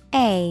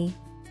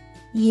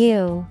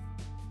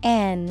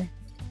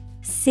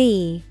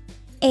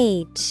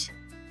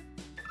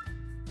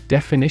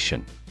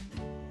 Definition: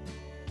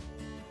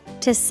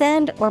 to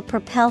send or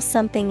propel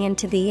something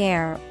into the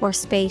air or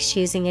space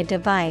using a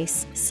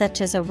device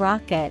such as a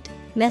rocket,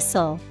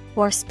 missile,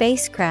 or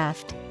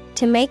spacecraft,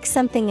 to make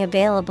something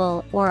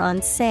available or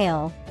on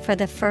sale for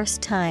the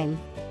first time.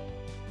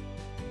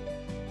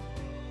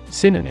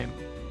 Synonym: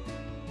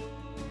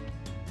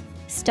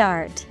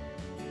 start,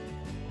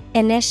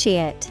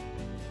 initiate,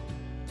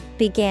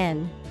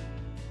 begin.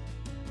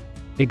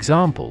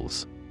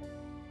 Examples: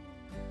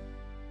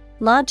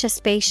 launch a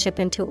spaceship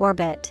into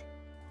orbit.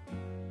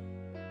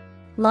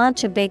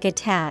 Launch a big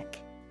attack.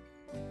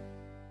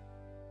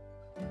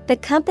 The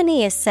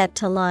company is set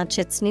to launch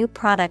its new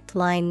product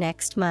line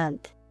next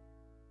month.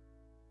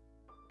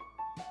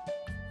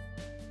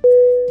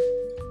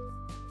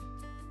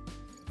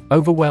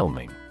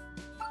 Overwhelming.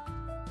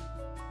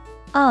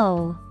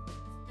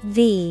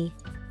 Overwhelming.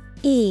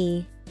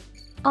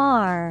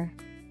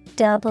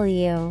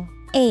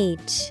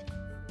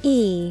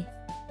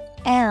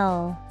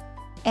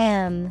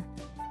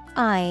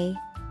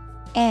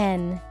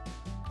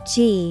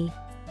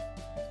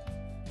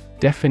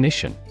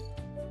 Definition: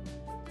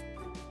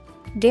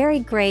 very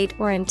great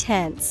or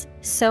intense,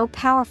 so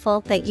powerful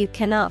that you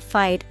cannot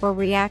fight or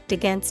react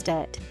against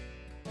it.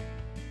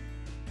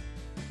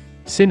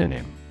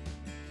 Synonym: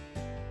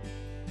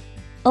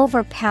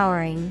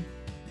 overpowering,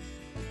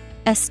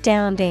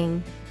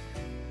 astounding,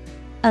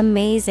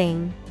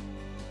 amazing.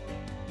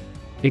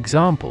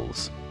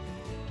 Examples: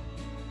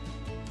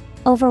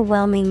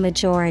 overwhelming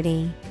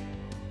majority.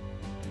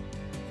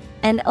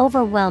 An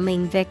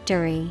overwhelming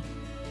victory.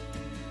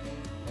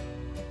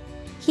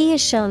 He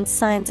has shown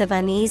signs of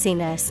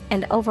uneasiness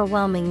and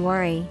overwhelming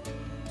worry.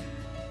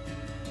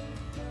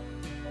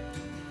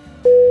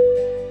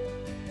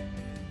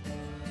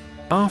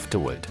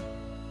 Afterward.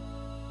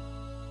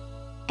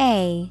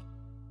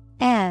 AFTERWARD.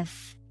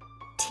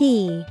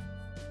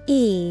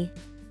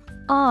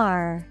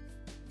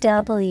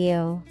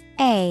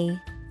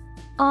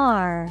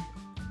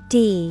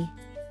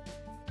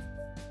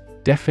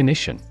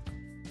 Definition: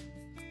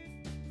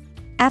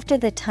 after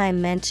the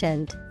time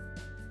mentioned.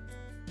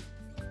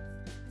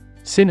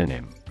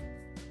 Synonym: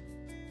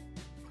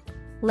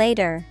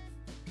 later,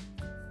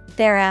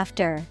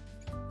 thereafter,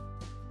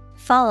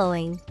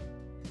 following.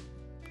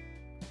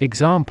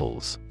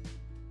 Examples: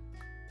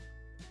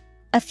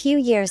 a few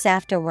years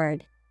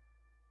afterward.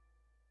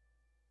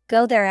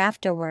 Go there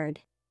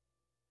afterward.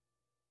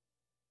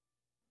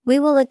 We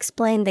will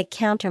explain the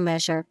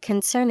countermeasure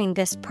concerning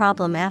this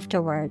problem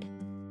afterward.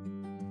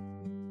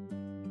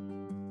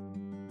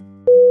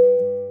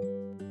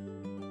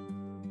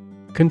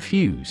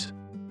 Confuse.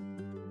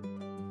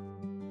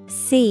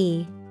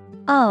 CONFUSE.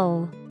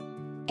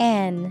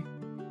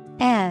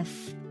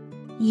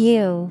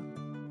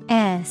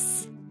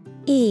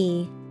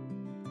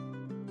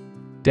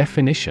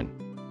 Definition: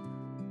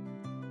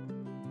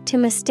 to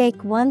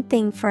mistake one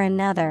thing for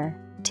another,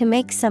 to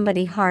make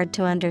somebody hard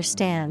to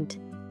understand.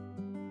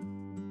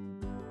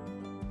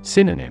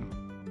 Synonym: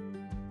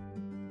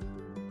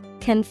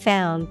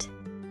 confound,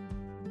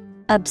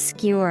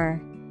 obscure,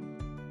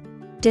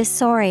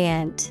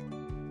 disorient.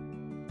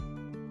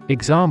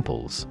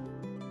 Examples: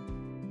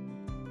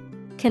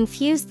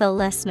 confuse the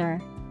listener.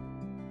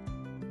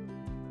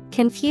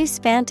 Confuse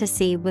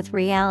fantasy with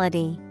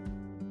reality.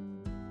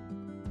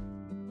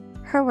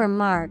 Her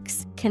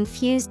remarks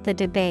confused the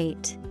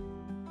debate.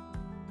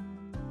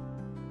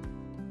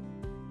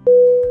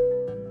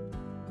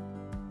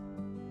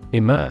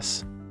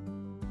 Immerse.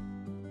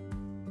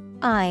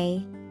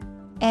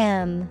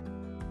 IMMERSE.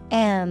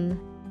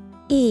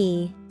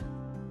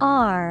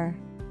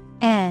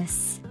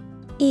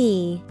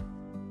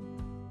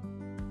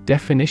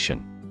 Definition: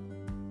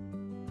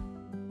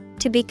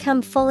 to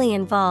become fully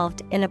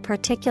involved in a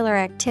particular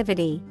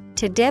activity,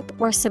 to dip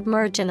or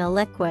submerge in a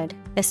liquid,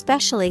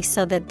 especially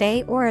so that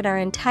they or it are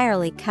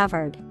entirely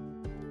covered.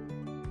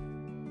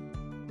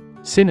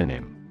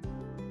 Synonym: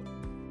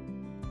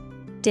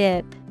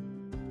 dip,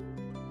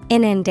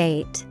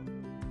 inundate,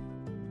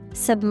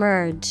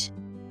 submerge.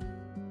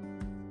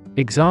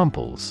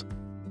 Examples: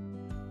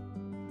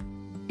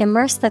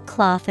 immerse the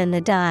cloth in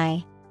the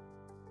dye.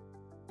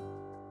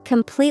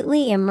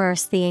 Completely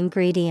immerse the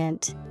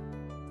ingredient.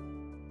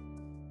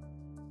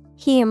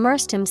 He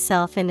immersed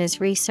himself in his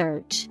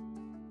research.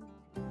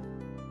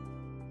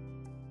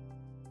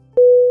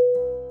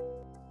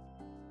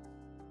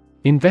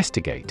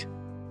 Investigate.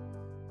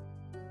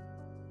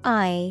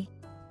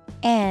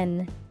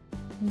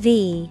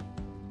 INVESTIGATE.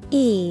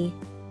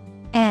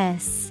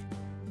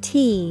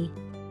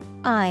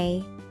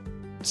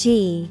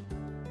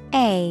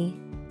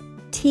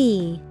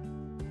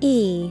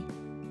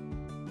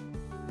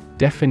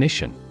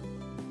 Definition: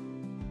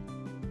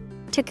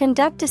 to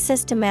conduct a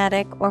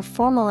systematic or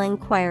formal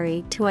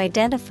inquiry to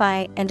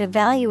identify and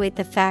evaluate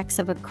the facts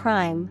of a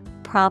crime,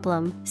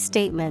 problem,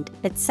 statement,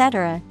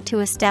 etc., to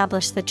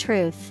establish the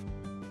truth.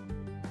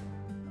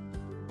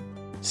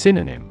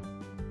 Synonym: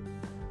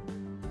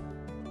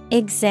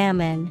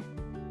 examine,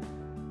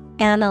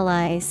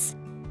 analyze,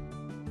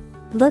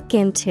 look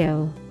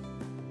into.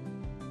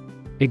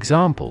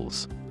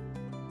 Examples: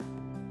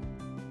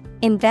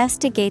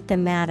 investigate the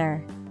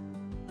matter.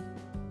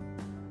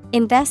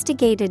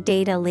 Investigate a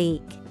data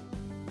leak.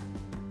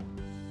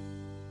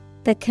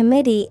 The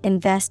committee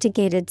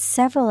investigated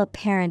several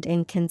apparent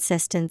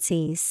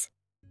inconsistencies.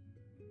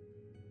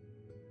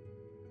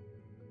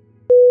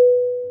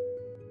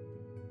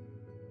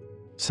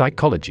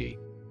 Psychology.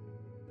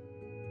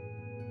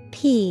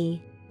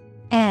 PSYCHOLOGY.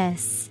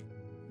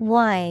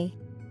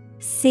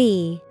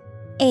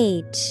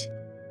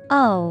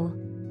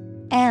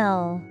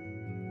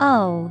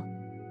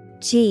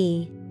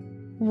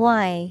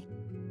 Cholology.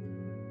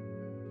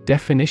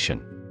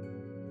 Definition: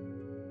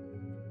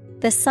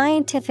 The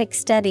scientific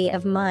study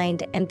of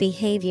mind and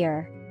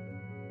behavior.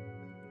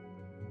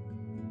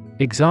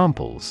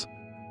 Examples: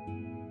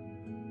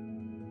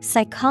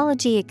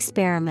 Psychology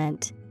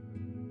experiment.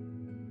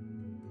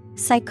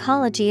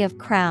 Psychology of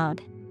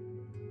crowd.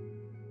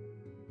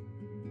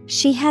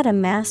 She had a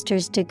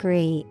master's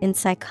degree in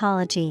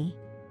psychology.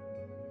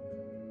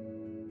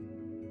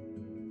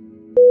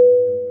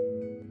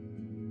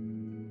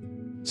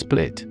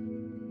 Split.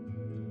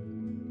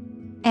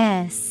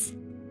 S-P-L-I-T.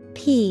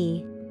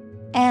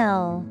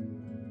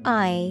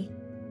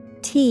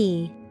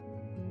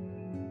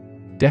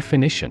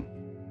 Definition: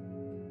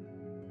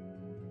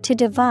 To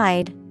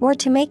divide, or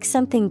to make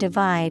something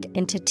divide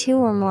into two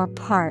or more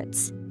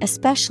parts,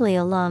 especially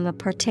along a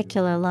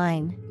particular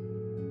line.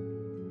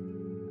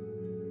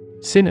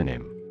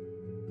 Synonym: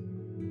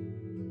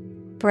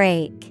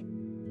 Break,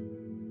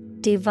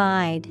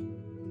 divide,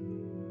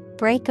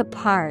 break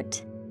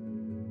apart.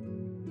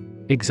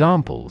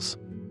 Examples: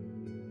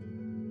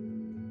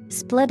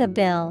 Split a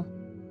bill.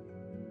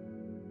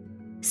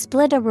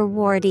 Split a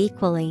reward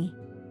equally.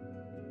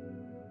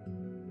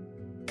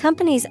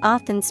 Companies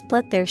often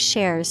split their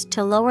shares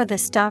to lower the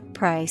stock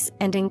price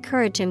and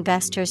encourage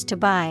investors to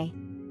buy.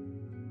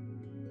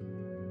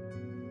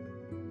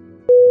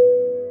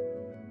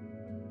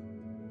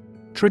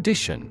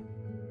 Tradition.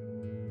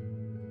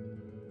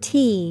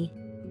 Tradition.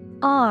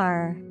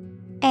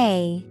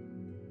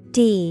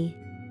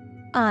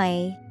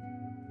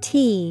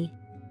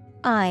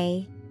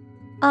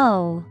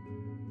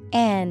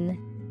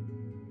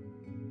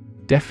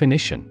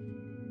 Definition: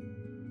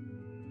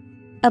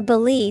 A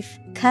belief,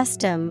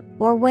 custom,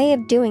 or way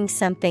of doing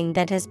something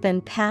that has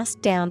been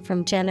passed down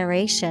from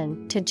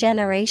generation to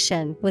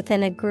generation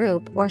within a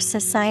group or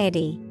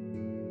society.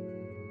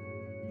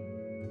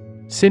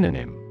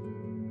 Synonym: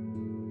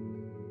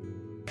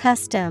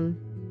 Custom,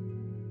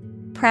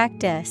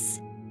 practice,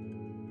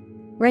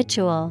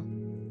 ritual.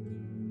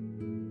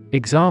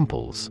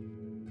 Examples: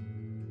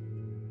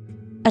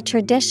 A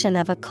tradition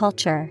of a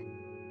culture.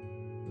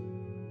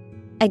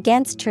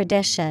 Against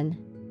tradition.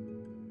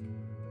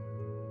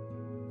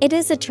 It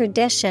is a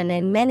tradition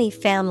in many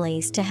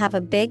families to have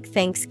a big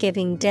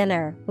Thanksgiving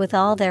dinner with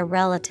all their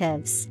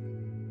relatives.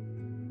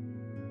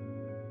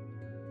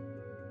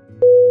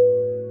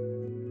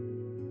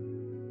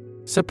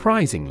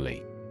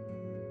 Surprisingly. Surprisingly.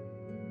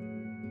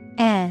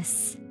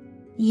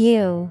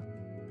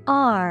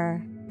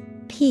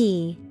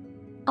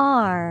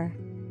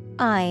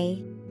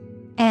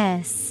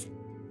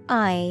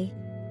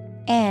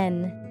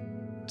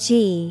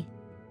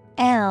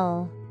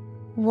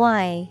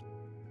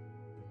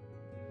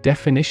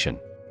 Definition: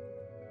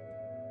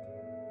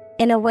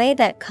 In a way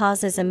that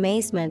causes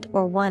amazement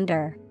or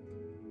wonder.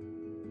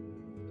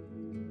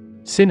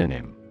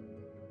 Synonym: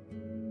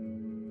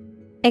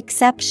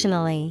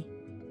 Exceptionally,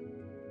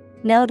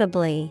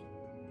 notably,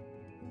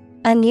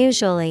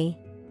 unusually.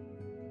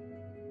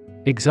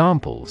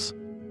 Examples: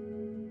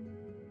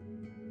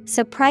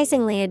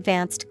 Surprisingly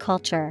advanced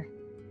culture.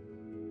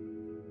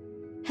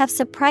 Have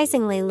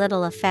surprisingly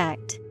little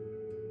effect.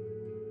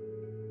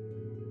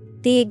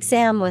 The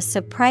exam was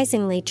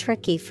surprisingly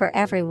tricky for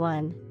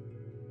everyone.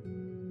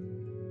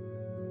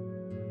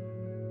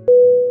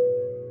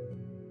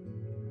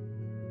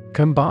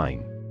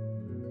 Combine.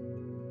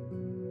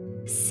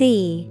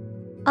 C-O-M-B-I-N-E.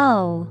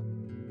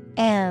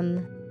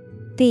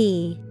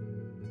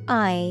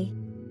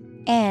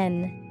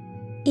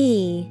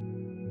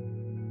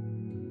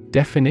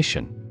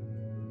 Definition: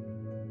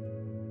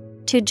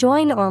 To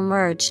join or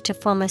merge to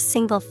form a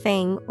single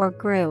thing or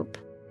group.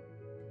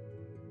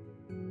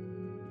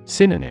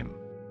 Synonym: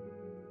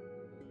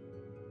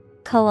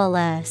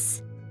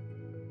 Coalesce,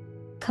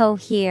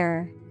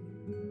 cohere,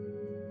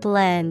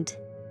 blend.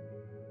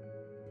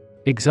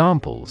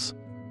 Examples: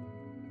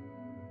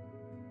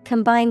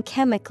 Combine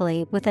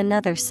chemically with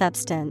another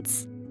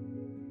substance.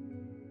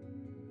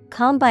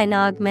 Combine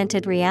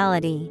augmented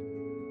reality.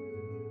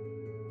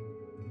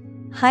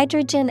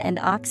 Hydrogen and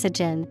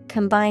oxygen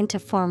combine to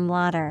form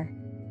water.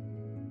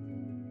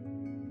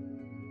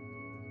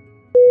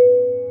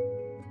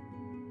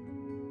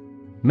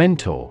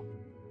 Mentor.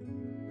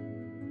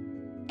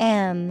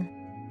 M-E-N-T-O-R.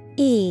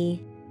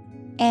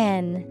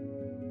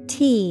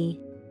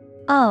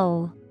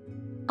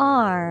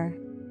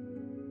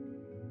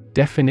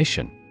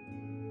 Definition: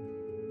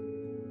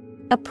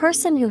 A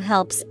person who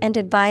helps and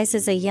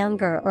advises a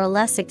younger or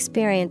less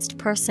experienced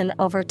person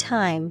over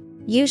time,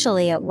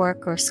 usually at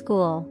work or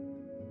school.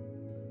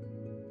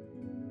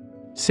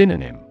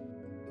 Synonym: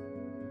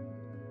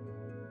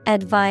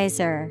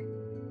 Advisor,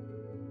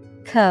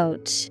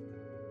 coach,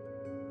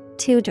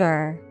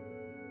 tutor.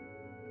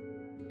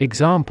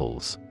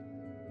 Examples: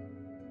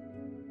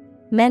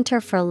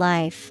 Mentor for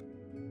life.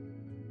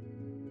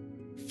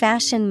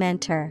 Fashion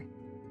mentor.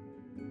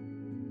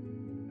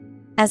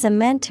 As a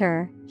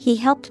mentor, he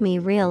helped me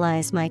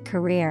realize my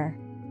career.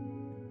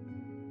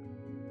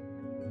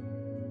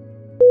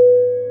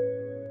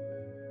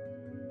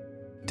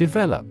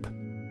 Develop.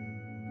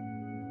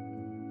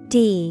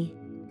 DEVELOP.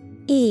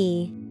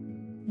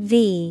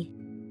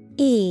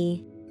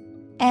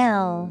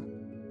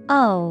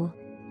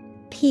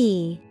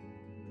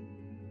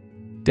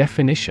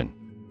 Definition: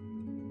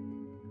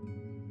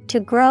 To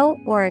grow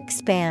or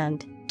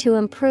expand, to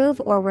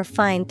improve or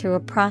refine through a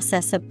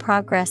process of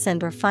progress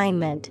and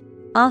refinement,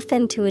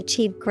 often to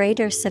achieve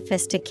greater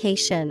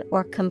sophistication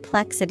or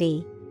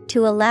complexity,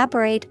 to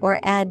elaborate or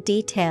add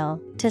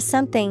detail to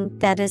something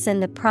that is in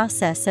the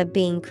process of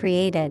being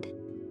created.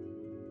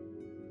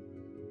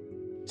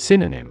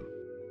 Synonym: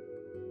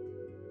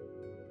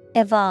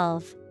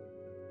 Evolve,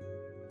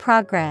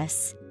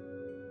 progress,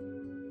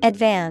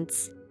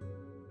 advance.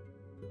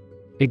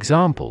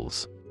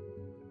 Examples: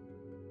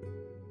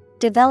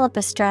 Develop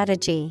a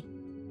strategy.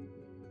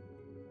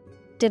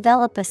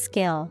 Develop a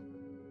skill.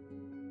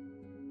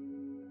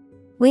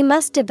 We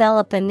must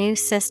develop a new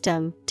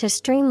system to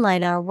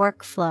streamline our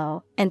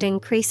workflow and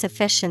increase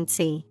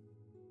efficiency.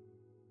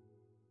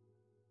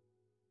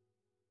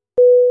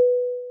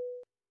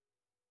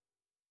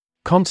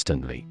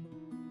 Constantly.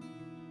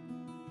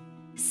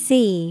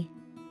 CONSTANTly.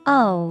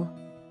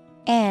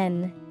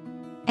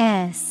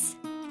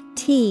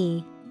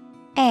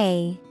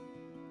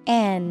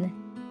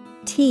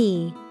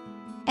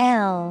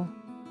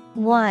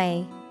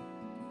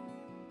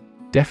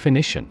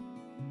 Definition: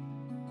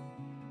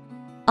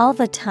 All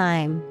the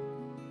time.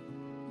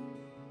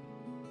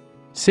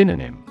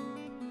 Synonym: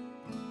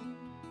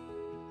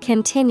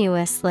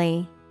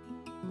 Continuously.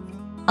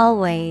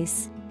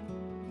 Always.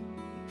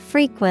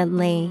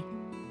 Frequently.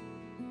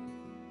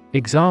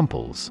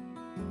 Examples: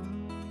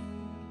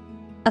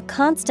 A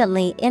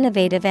constantly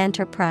innovative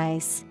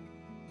enterprise.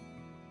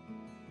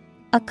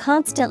 A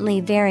constantly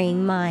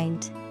varying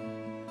mind.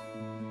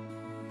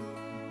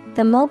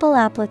 The mobile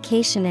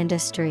application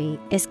industry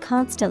is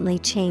constantly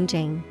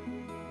changing.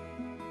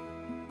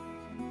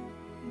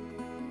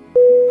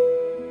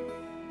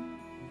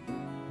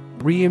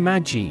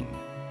 Reimagine.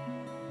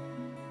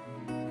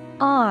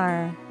 REIMAGINE.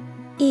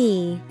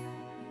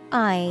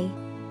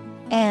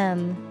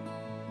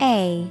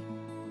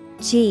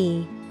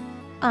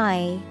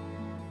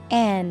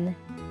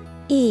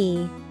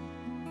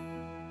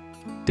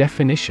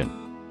 Definition: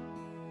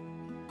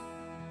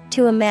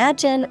 To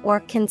imagine or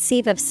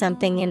conceive of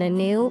something in a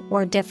new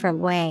or different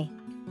way.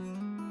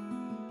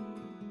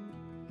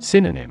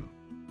 Synonym: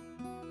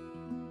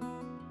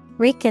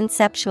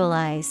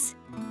 Reconceptualize.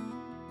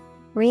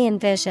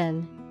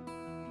 Re-envision.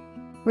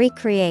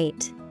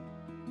 Recreate.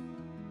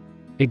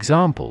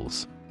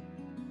 Examples: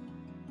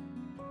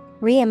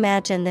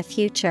 Reimagine the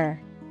future.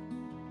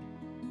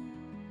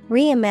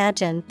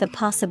 Reimagine the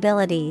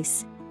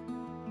possibilities.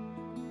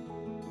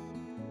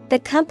 The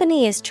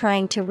company is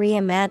trying to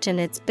reimagine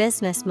its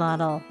business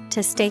model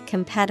to stay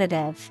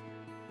competitive.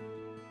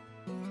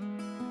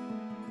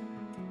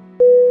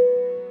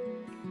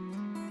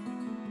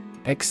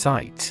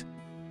 Excite.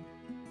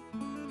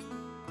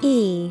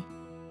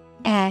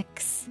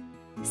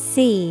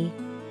 EXCITE.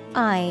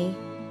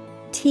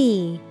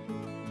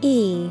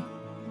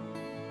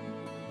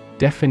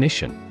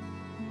 Definition: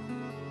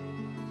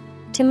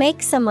 To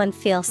make someone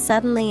feel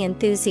suddenly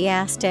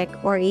enthusiastic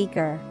or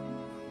eager.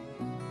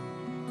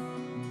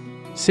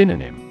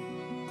 Synonym: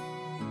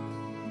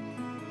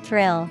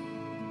 Thrill.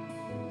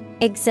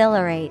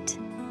 Exhilarate.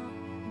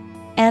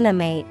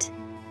 Animate.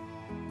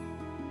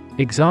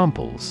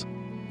 Examples: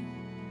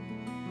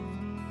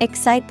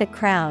 Excite the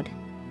crowd.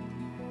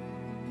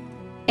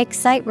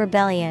 Excite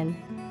rebellion.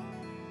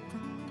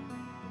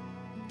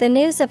 The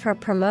news of her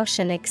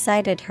promotion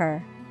excited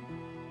her.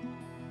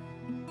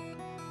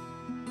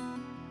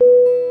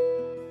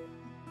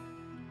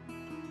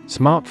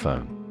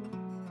 Smartphone.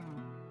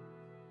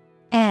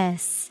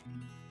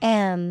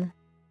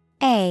 SMARTPHONE.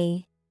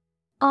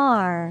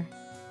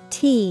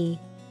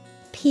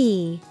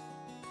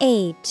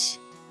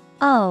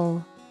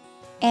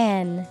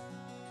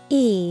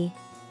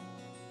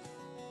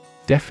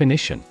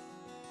 Definition: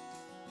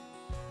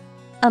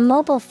 A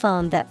mobile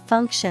phone that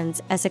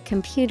functions as a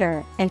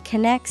computer and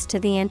connects to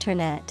the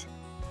internet.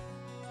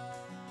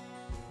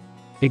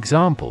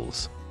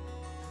 Examples: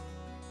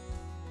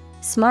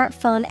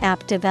 Smartphone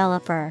app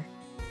developer.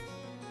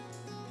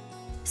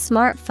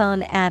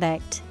 Smartphone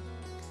addict.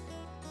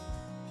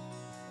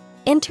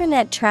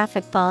 Internet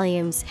traffic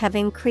volumes have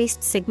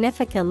increased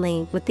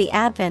significantly with the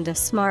advent of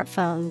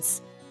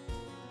smartphones.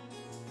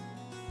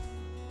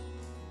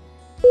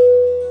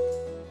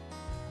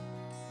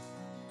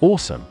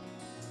 Awesome.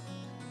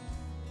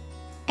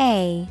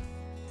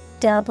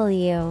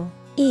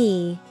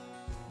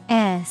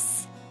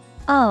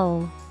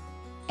 AWESOME.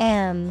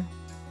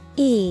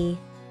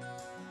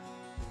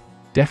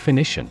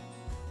 Definition: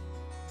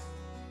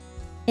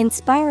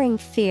 Inspiring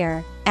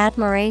fear,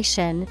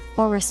 admiration,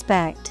 or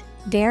respect.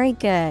 Very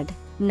good,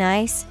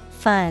 nice,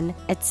 fun,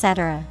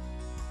 etc.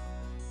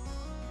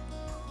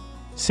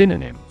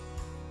 Synonym: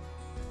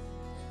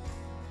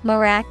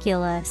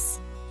 Miraculous.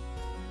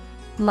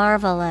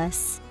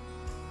 Marvelous.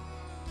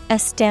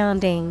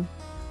 Astounding.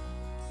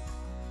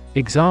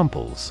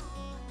 Examples: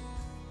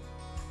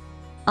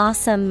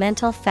 awesome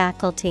mental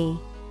faculty.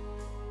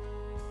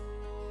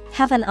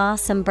 Have an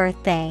awesome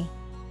birthday.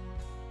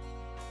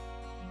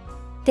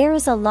 There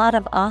is a lot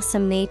of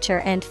awesome nature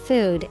and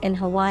food in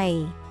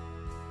Hawaii.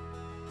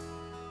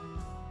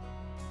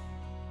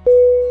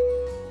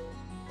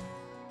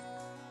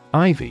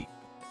 Ivy.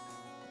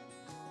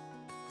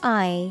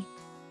 I-V-Y.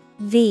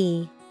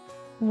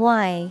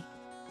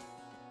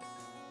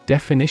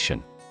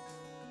 Definition: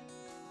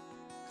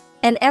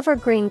 an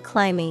evergreen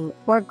climbing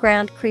or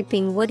ground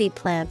creeping woody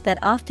plant that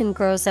often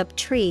grows up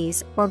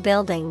trees or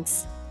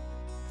buildings.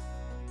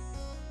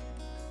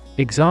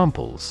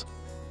 Examples: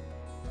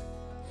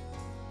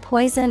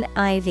 Poison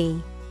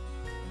ivy.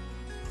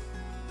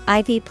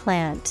 Ivy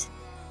plant.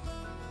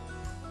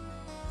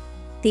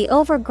 The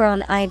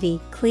overgrown ivy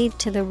cleaved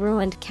to the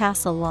ruined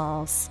castle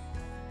walls.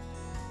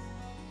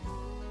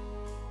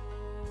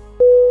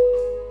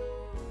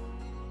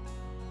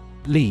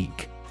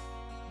 League.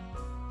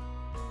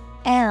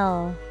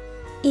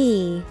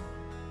 L-E-A-G-U-E.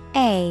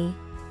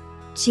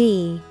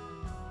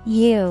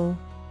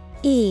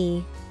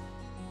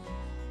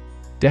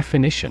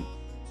 Definition: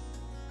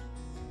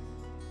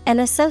 an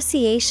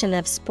association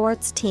of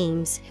sports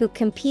teams who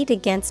compete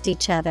against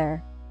each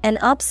other, an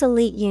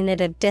obsolete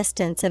unit of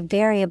distance of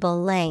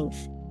variable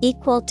length,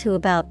 equal to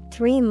about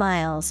 3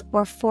 miles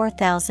or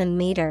 4,000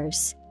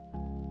 meters.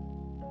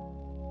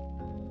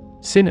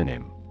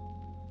 Synonym: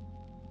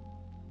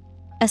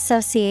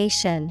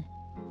 association,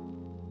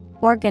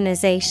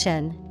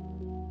 organization,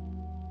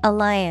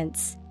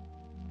 alliance.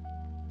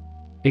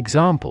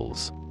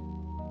 Examples: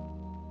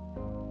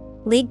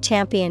 league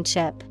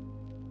championship.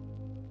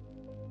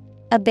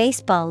 A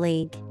baseball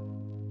league.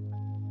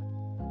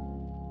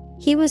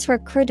 He was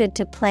recruited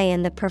to play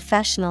in the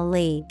professional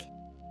league.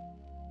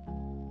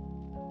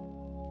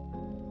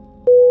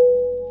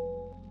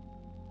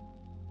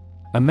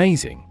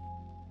 Amazing.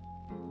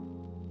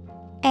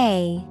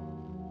 A-M-A-Z-I-N-G.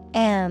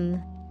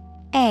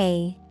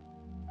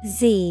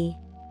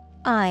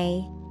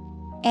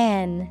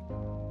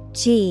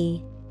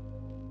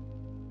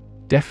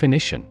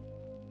 Definition: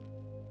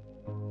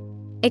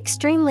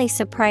 extremely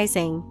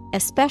surprising,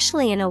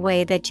 especially in a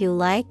way that you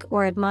like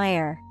or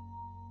admire.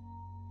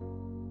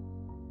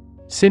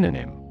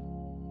 Synonym: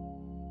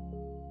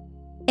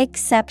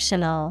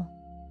 exceptional,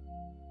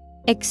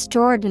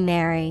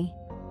 extraordinary,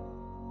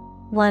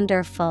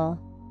 wonderful.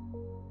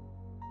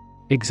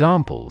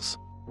 Examples: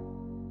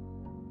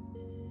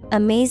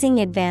 amazing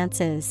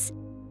advances.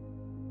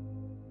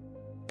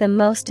 The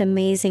most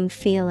amazing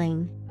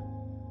feeling.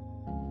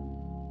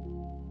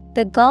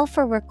 The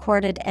golfer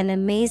recorded an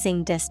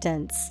amazing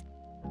distance.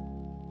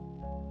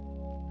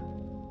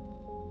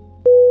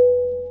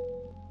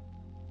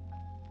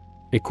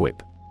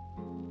 Equip.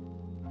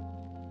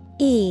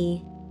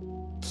 E-Q-U-I-P.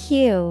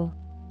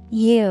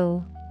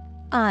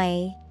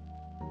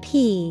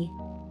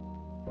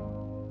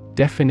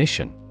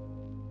 Definition: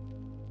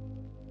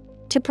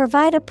 to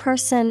provide a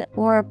person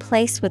or a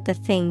place with the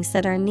things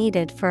that are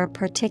needed for a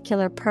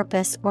particular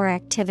purpose or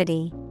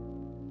activity.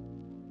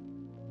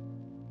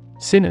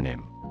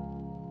 Synonym: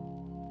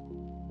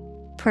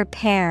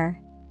 prepare,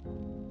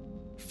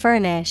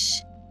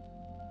 furnish,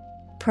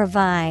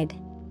 provide.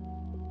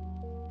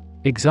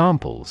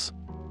 Examples: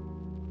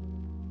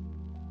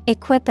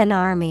 equip an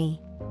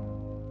army.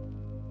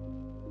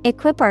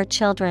 Equip our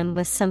children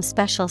with some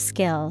special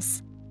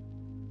skills.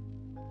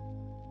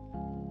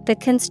 The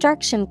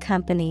construction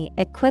company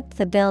equipped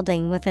the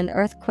building with an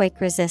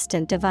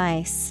earthquake-resistant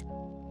device.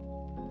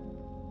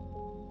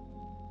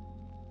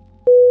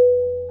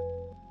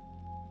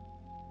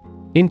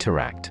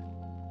 Interact.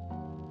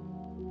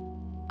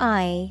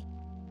 I-N-T-E-R-A-C-T.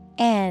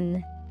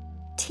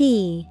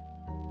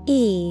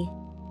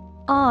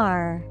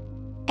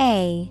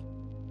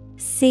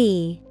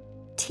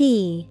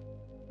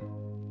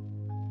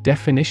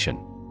 Definition: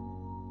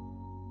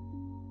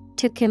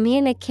 to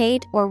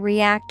communicate or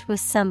react with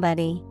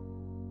somebody.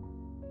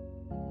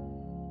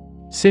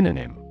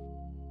 Synonym: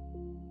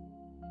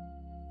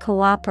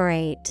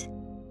 cooperate,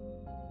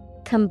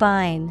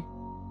 combine,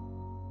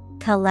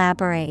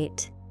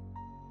 collaborate.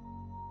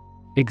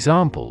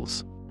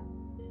 Examples: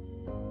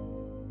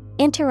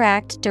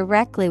 interact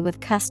directly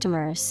with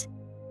customers.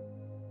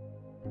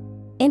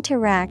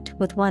 Interact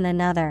with one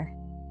another.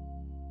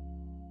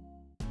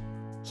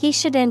 He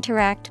should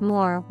interact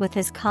more with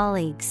his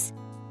colleagues.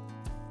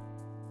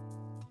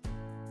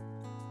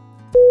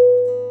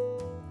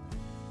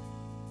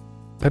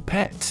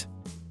 Pipette.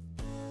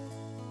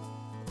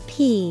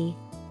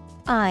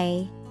 P-I-P-E-T-T-E.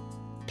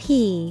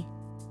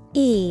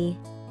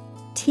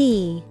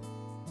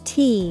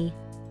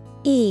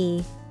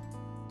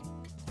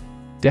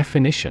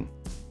 Definition: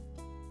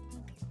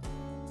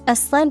 a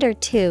slender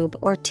tube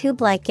or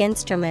tube-like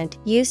instrument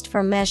used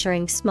for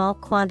measuring small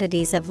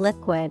quantities of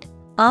liquid,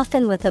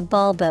 often with a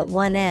bulb at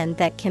one end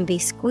that can be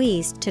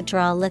squeezed to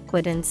draw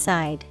liquid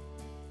inside.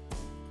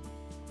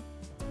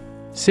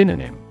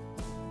 Synonym: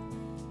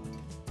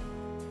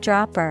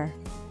 dropper,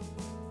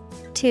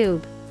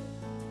 tube.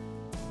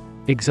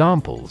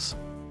 Examples: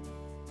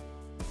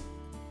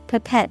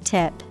 pipette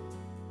tip.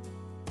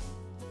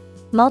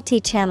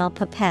 multi-channel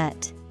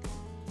pipette.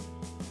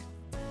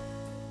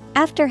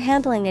 After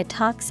handling a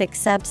toxic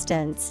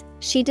substance,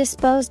 she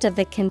disposed of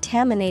the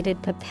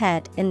contaminated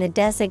pipette in the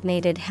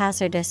designated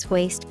hazardous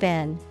waste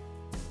bin.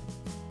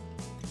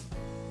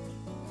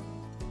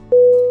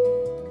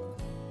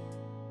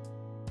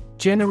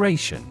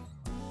 Generation.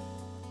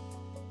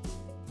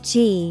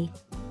 Generation.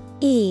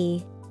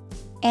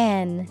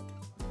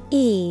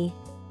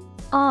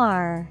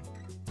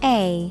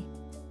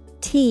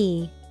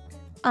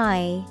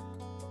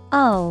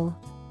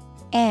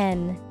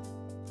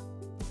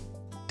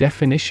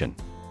 Definition.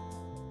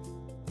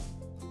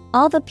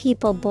 All the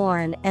people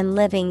born and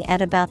living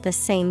at about the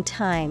same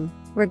time,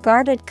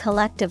 regarded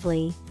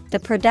collectively, the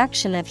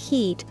production of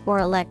heat or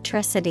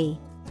electricity.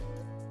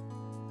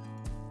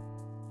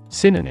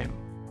 Synonym.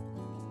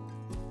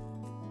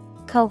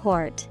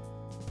 Cohort,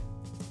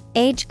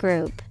 age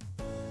group,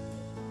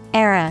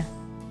 era.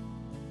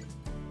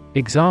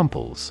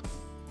 Examples.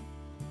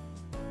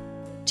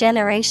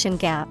 Generation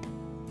gap.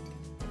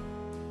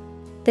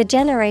 The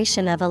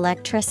generation of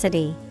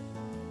electricity.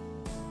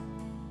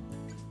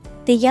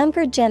 The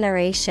younger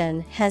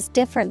generation has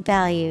different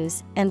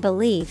values and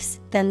beliefs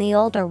than the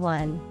older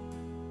one.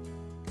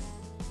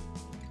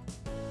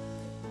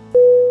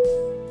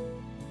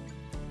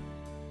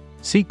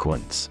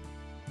 Sequence.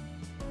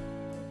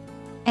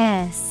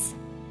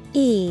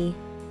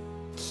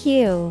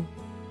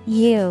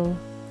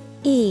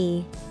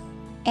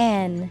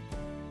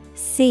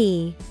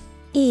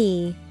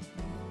 SEQUENCE.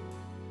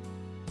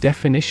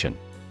 Definition.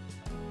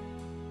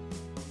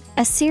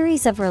 A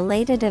series of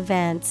related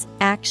events,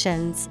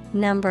 actions,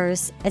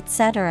 numbers,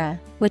 etc.,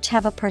 which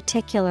have a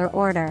particular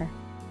order.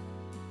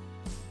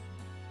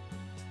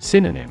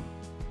 Synonym.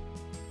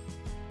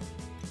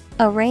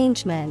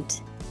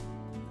 Arrangement,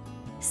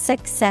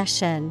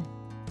 succession,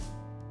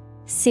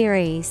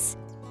 series.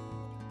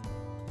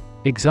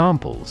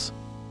 Examples.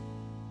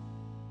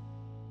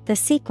 The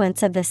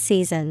sequence of the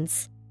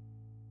seasons.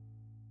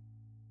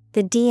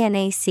 The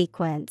DNA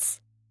sequence.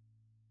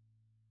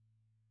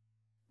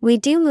 We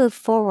do move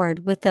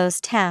forward with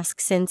those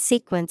tasks in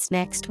sequence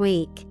next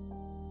week.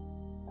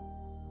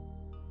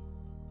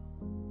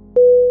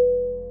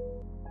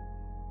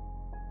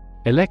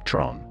 Electron.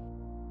 Electron.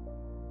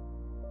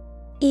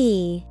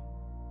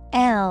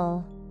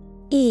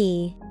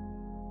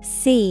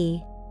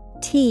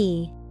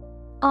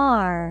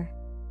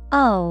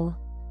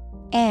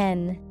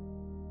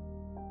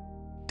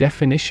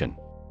 Definition.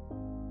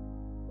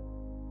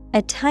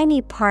 A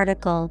tiny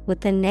particle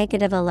with a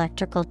negative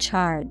electrical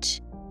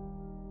charge.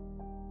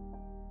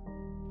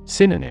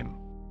 Synonym.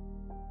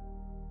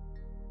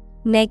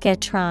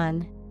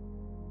 Negatron.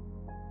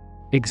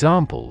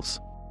 Examples.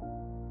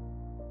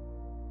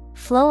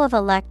 Flow of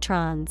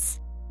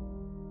electrons.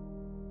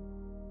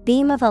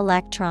 Beam of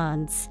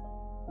electrons.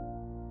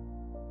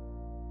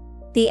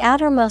 The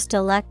outermost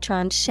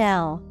electron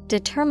shell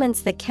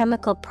determines the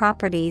chemical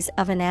properties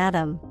of an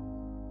atom.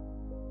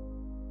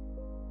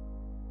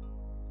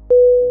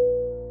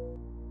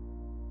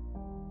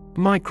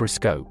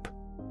 Microscope.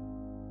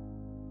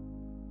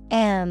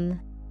 MICROSCOPE.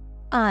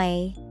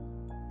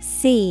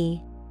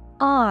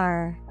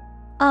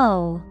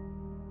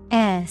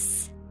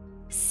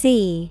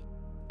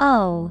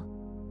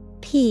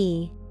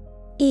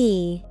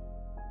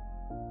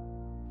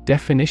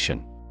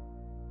 Definition.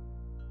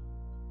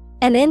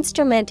 An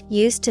instrument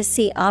used to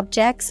see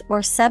objects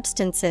or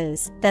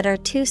substances that are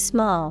too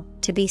small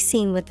to be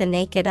seen with the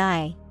naked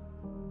eye.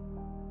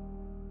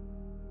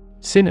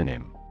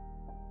 Synonym.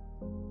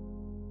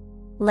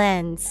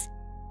 Lens,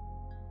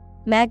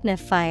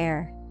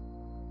 magnifier,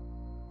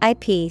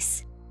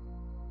 eyepiece.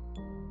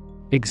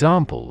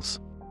 Examples.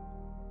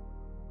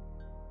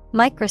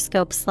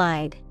 Microscope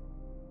slide.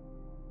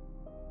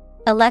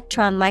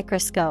 Electron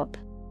microscope.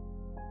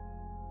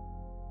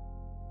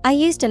 I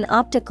used an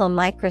optical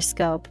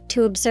microscope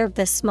to observe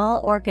the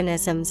small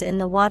organisms in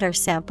the water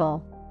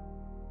sample.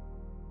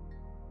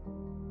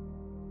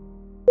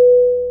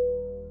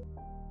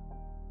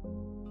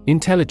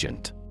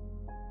 Intelligent.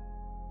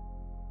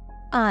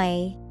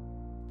 INTELLIGENT.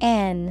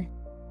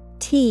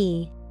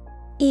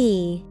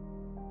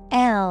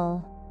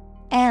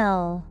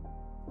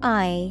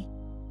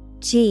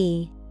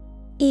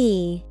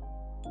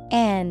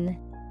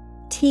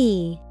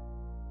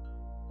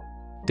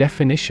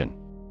 Definition.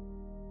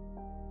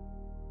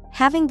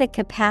 Having the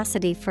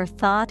capacity for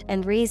thought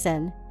and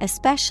reason,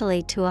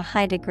 especially to a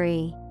high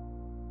degree.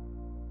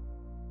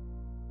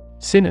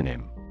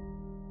 Synonym.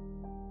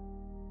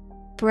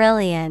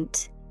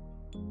 Brilliant,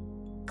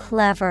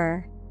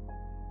 clever,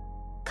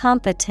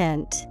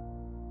 competent.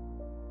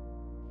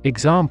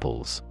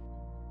 Examples.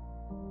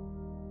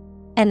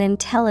 An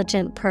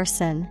intelligent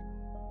person.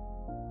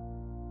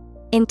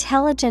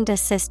 Intelligent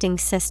assisting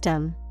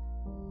system.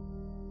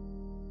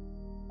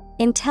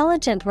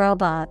 Intelligent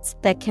robots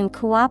that can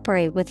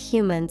cooperate with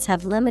humans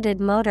have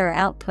limited motor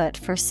output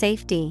for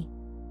safety.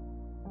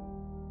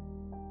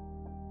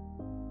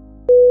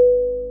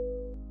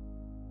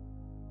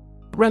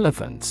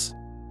 Relevance.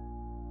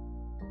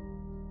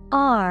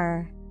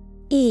 RELEVANCE.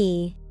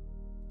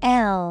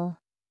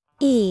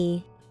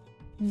 E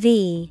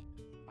V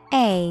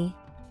A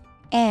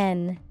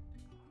N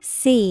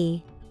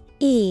C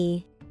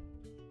E.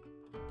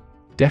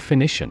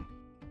 Definition: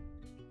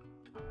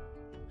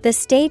 the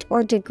state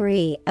or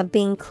degree of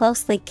being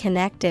closely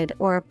connected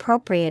or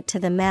appropriate to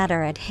the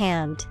matter at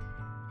hand.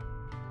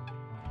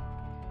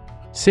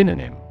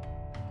 Synonym: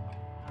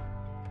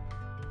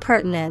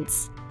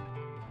 pertinence,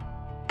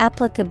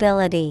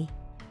 applicability,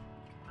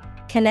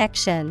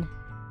 connection.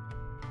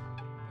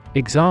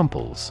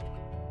 Examples: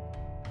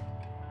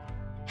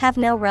 have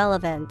no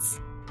relevance.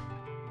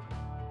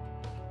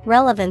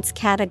 Relevance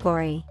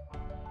category.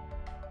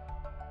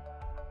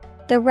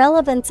 The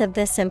relevance of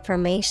this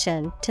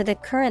information to the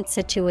current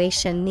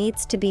situation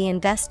needs to be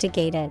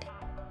investigated.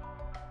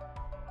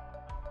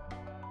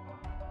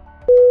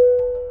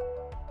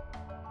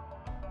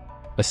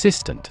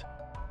 Assistant.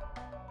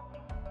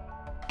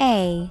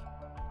 A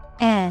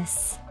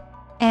S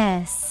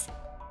S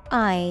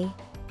I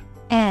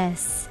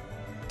S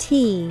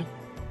T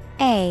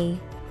A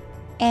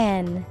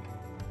N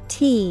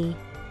T.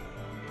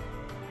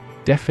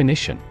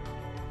 Definition: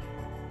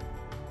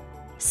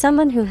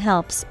 someone who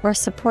helps or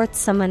supports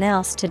someone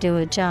else to do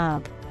a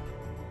job.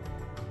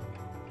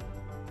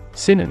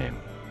 Synonym: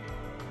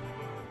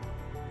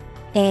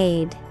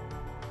 aid,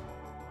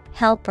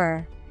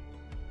 helper,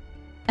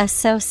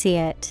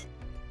 associate.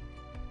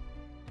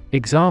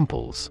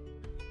 Examples: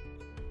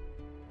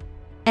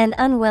 an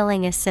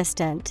unwilling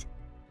assistant.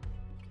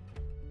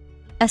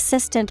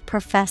 Assistant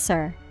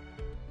professor.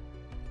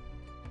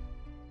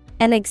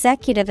 An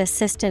executive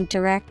assistant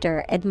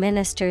director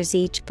administers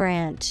each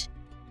branch.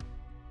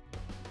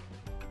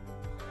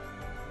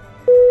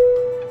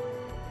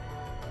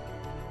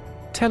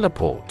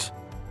 Teleport.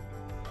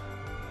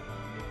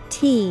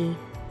 T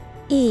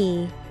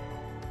E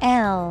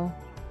L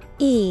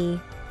E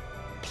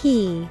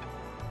P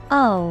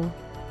O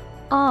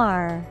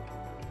R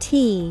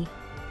T.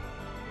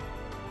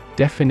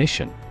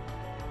 Definition: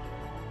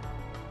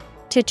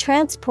 to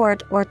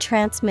transport or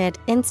transmit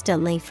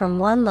instantly from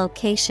one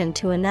location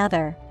to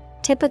another,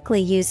 typically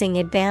using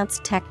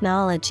advanced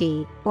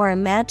technology or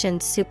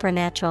imagined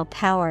supernatural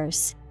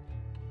powers.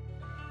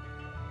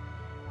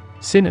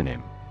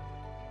 Synonym: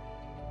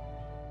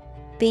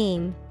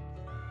 beam,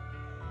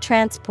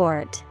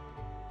 transport,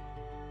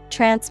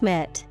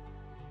 transmit.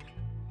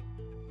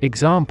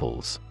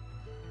 Examples: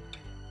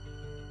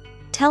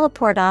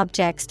 teleport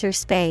objects through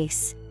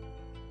space.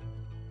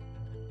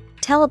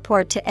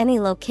 Teleport to any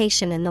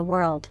location in the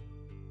world.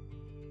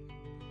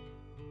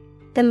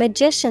 The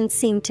magician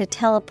seemed to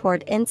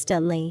teleport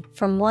instantly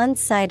from one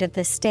side of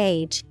the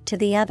stage to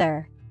the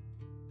other.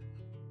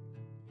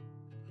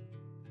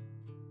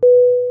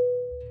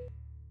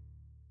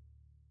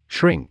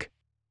 Shrink.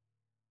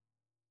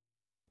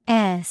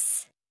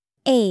 S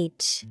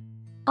H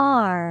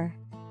R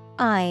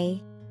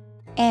I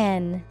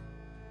N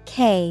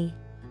K.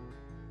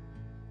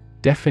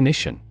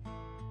 Definition: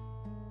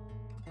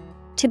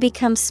 to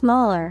become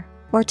smaller,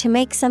 or to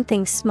make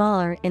something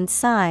smaller in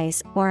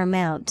size or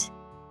amount.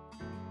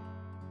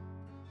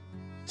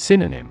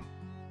 Synonym: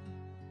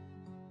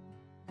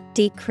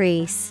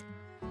 decrease,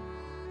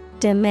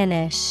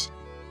 diminish,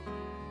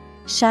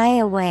 shy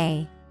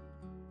away.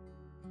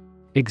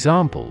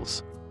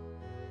 Examples: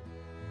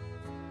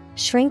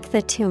 shrink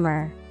the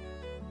tumor.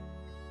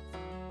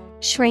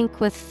 Shrink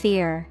with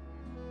fear.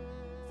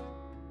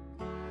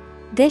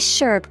 This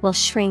shirt will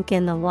shrink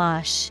in the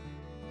wash.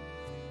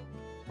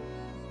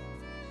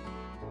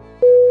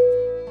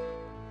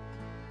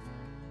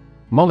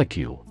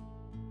 Molecule.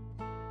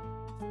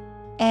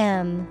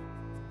 M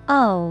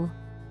O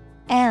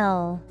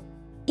L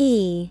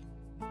E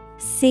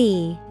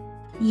C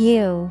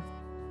U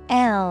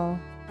L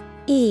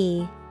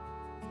E.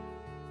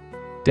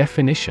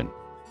 Definition: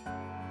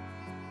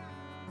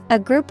 a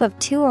group of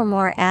two or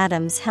more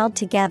atoms held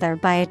together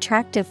by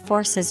attractive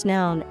forces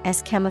known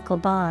as chemical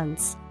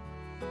bonds.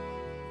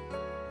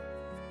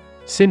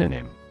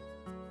 Synonym: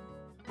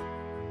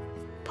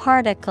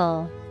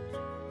 particle,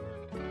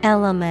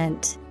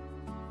 element,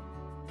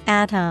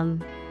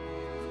 atom.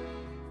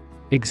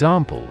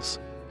 Examples: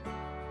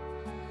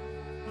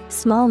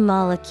 small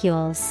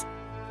molecules.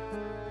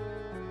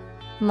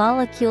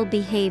 Molecule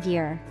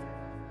behavior.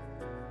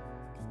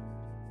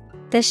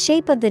 The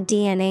shape of the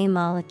DNA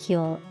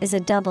molecule is a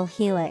double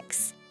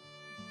helix.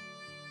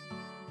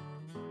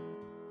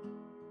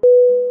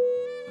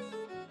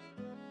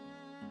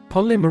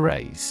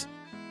 Polymerase.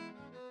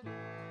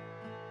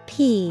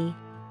 P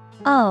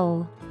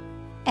O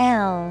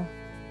L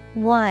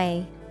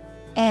Y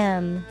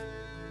M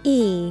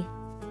E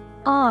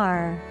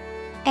R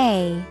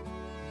A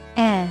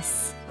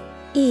S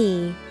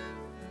E.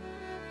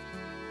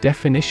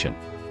 Definition: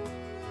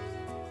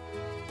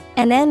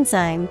 an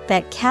enzyme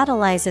that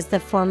catalyzes the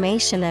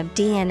formation of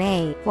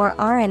DNA or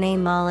RNA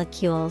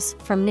molecules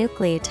from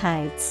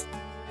nucleotides.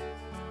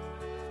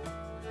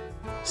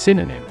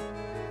 Synonym: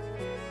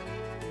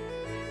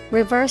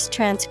 reverse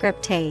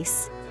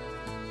transcriptase.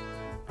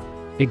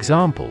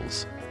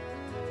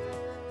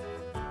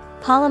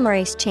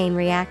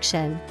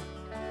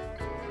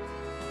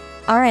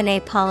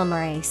 RNA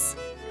polymerase.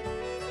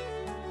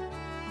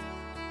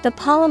 The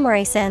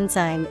polymerase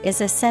enzyme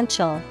is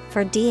essential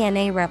for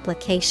DNA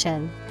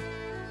replication.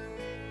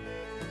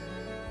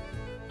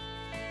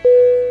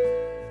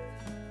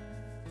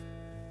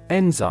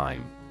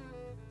 Enzyme.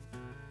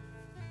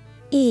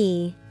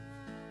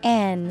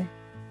 ENZYME.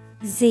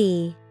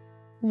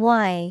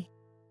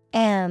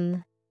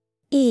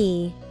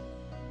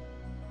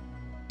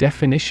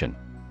 Definition.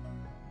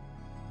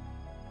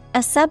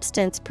 A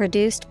substance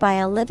produced by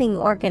a living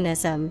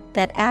organism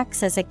that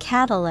acts as a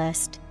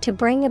catalyst to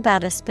bring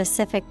about a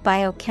specific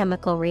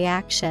biochemical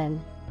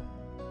reaction.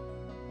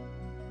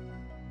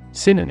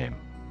 Synonym.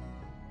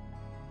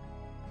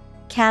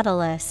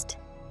 Catalyst,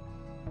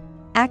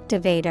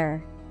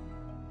 activator,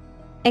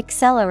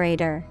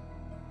 accelerator.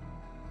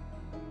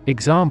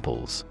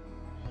 Examples.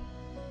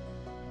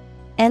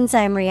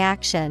 Enzyme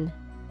reaction.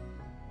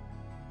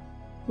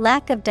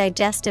 Lack of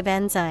digestive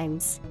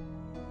enzymes.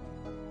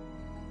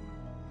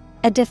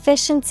 A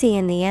deficiency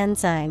in the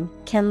enzyme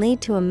can lead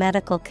to a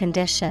medical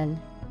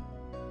condition.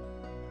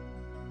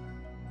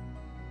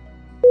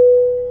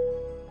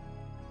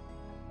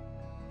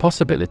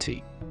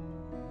 Possibility.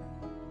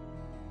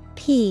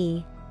 Possibility.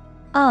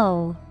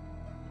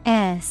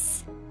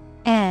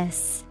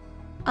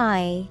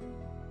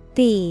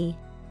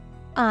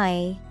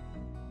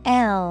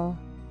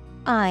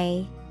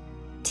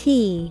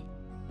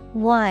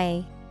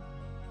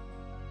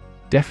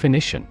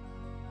 Definition.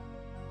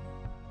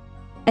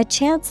 A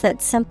chance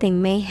that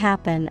something may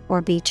happen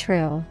or be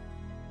true.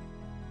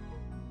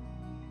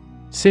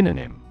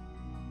 Synonym.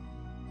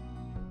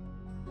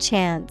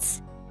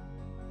 Chance,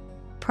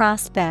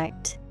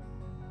 prospect,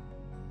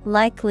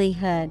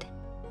 likelihood.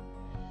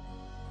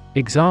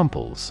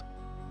 Examples.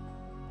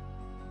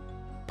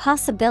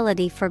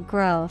 Possibility for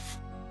growth.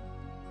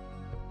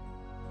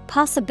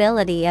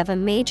 Possibility of a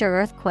major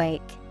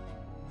earthquake.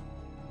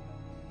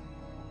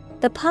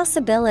 The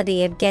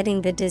possibility of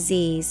getting the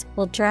disease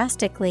will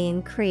drastically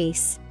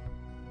increase.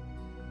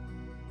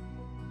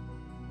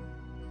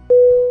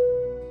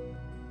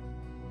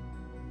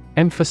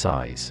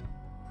 Emphasize.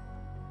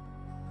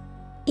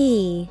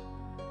 EMPHASIZE.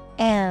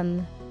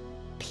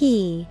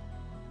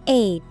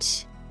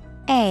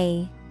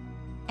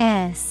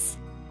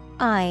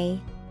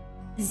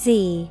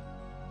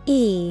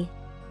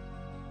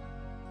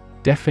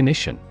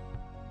 Definition.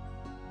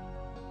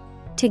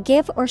 To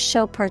give or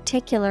show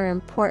particular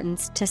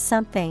importance to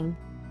something.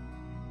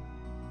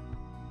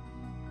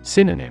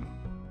 Synonym.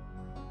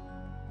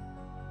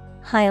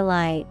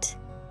 Highlight,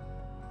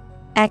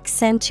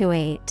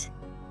 accentuate,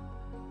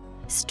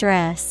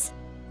 stress.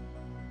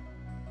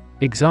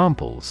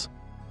 Examples.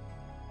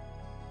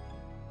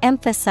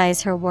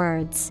 Emphasize her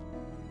words.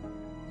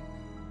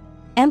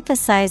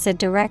 Emphasize a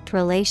direct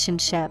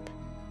relationship.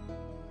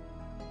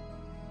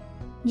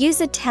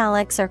 Use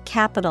italics or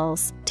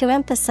capitals to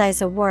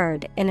emphasize a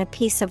word in a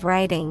piece of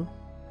writing.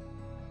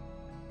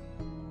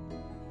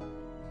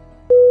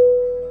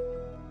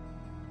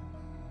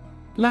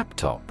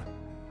 Laptop.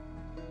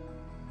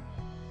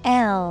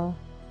 LAPTOP.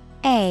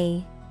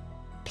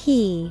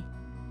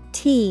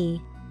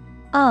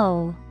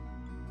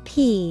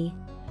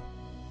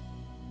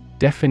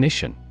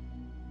 Definition.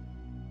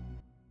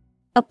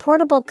 A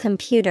portable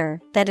computer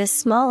that is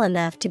small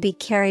enough to be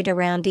carried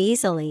around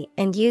easily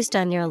and used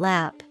on your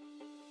lap.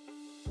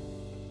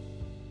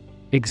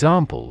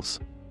 Examples.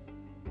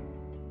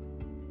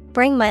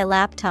 Bring my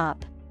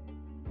laptop.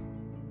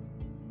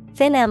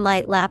 Thin and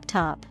light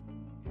laptop.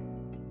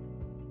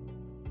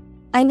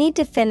 I need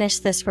to finish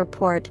this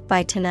report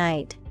by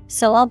tonight,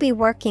 so I'll be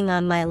working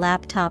on my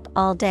laptop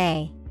all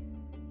day.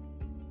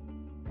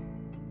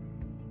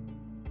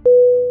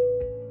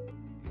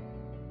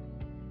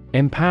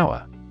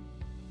 Empower.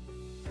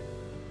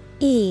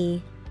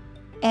 EMPOWER.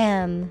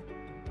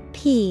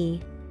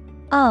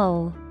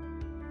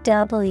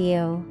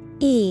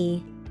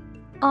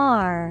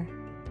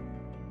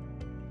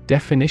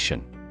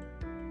 Definition.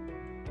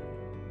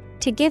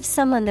 To give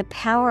someone the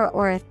power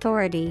or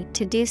authority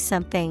to do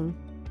something.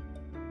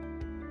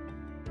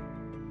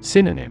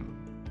 Synonym.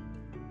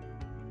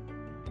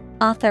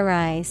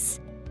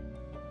 Authorize,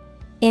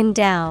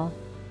 endow,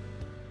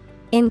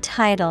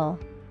 entitle.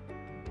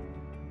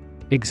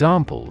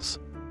 Examples.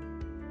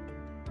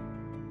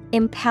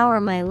 Empower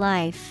my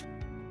life.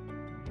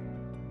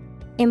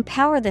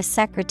 Empower the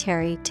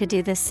secretary to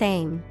do the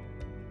same.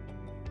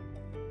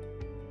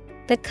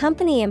 The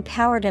company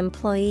empowered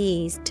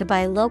employees to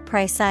buy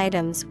low-price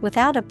items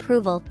without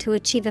approval to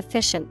achieve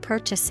efficient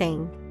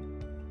purchasing.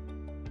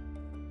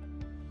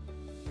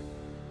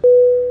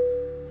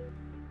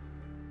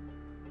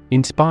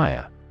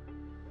 Inspire.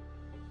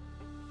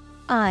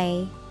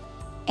 INSPIRE.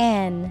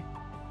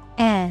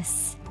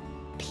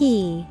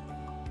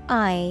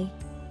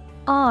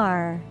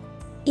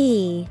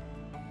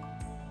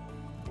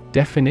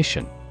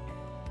 Definition.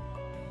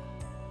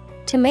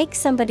 To make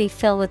somebody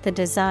feel with the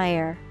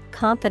desire,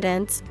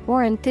 confidence,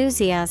 or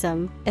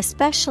enthusiasm,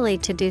 especially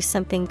to do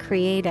something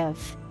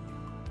creative.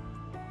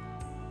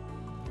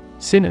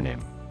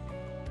 Synonym.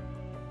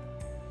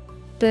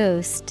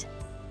 Boost,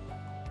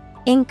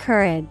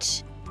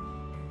 Encourage.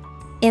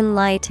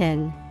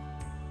 Enlighten.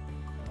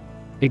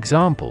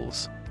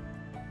 Examples: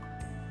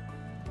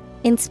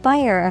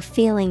 Inspire a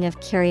feeling of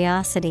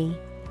curiosity.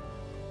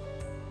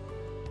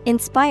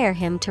 Inspire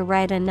him to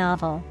write a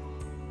novel.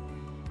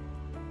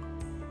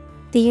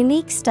 The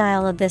unique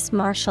style of this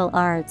martial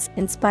arts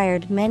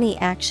inspired many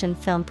action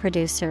film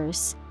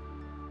producers.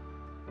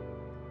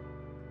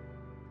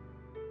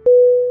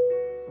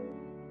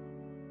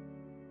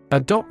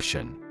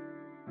 Adoption.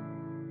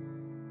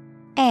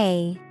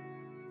 A-D-O-P-T-I-O-N.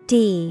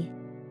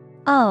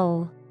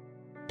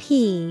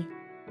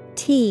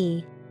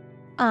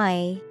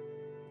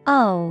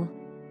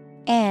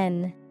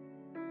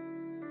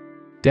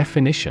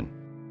 Definition: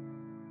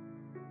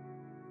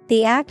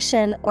 The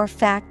action or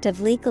fact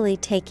of legally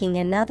taking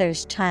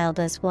another's child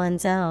as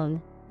one's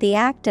own, the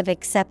act of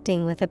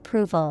accepting with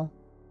approval.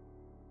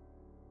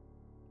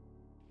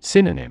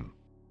 Synonym: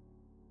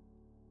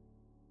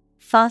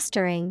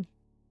 Fostering,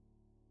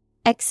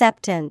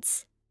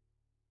 acceptance,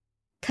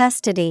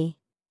 custody.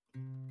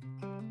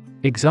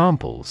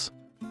 Examples: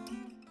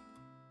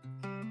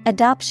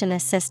 Adoption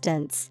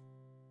assistance.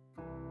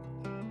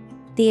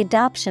 The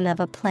adoption of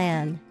a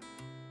plan.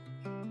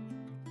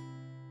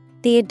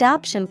 The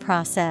adoption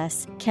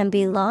process can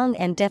be long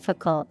and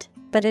difficult,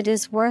 but it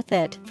is worth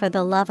it for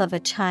the love of a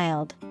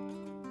child.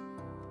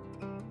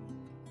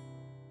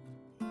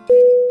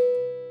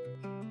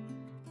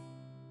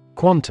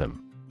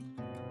 Quantum.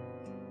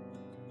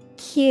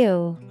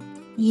 Q-U-A-N-T-U-M.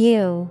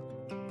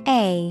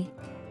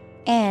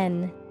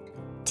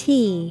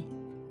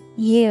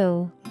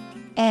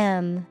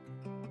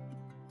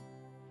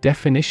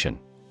 Definition: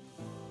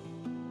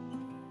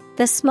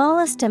 The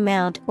smallest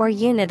amount or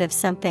unit of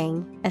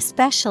something,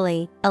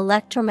 especially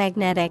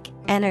electromagnetic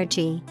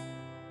energy.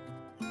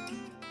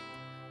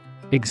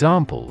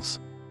 Examples: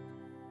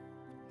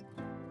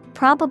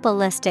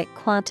 Probabilistic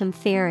quantum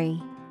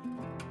theory.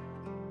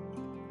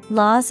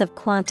 Laws of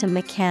quantum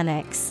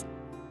mechanics.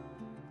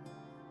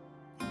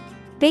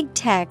 Big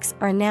techs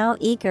are now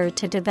eager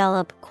to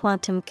develop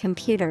quantum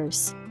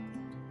computers.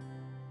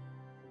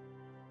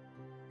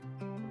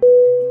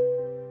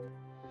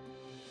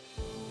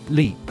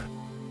 Leap.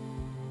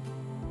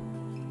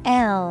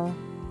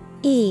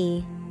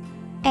 L-E-A-P.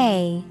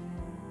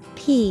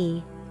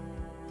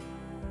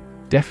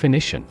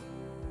 Definition: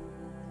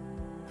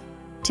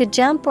 To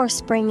jump or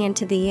spring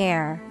into the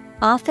air,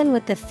 often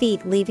with the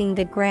feet leaving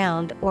the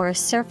ground or a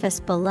surface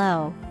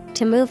below,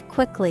 to move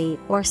quickly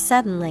or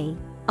suddenly,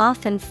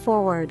 often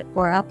forward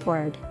or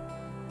upward.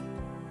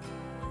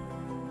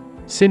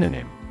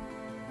 Synonym: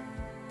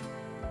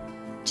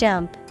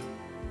 Jump,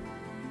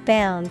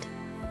 bound,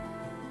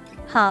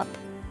 hop.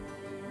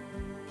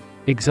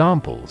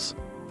 Examples: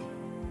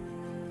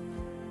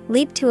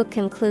 Leap to a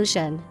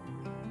conclusion.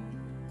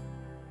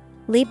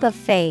 Leap of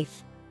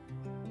faith.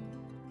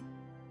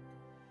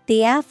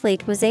 The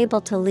athlete was able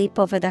to leap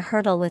over the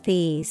hurdle with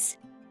ease.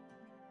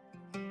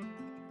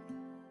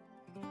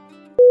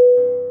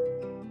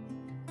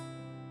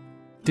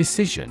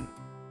 Decision.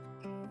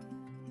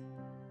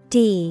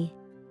 D-E-C-I-S-I-O-N.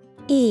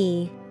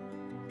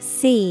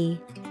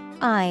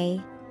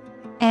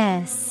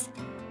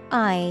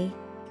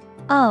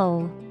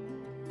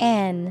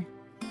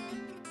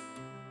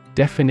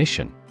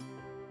 Definition: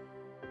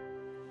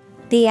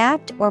 The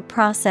act or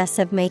process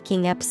of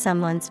making up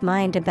someone's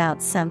mind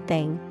about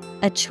something,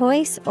 a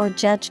choice or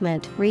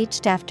judgment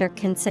reached after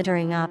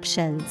considering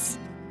options.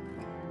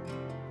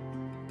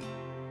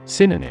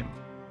 Synonym: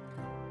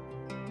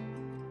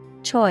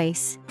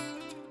 Choice,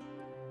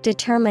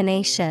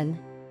 determination,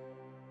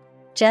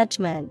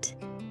 judgment.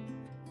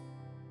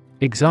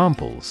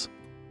 Examples: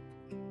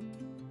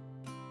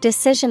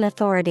 Decision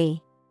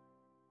authority.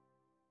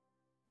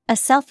 A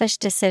selfish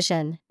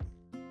decision.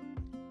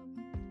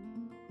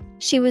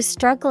 She was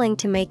struggling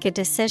to make a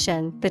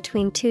decision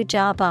between two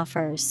job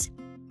offers.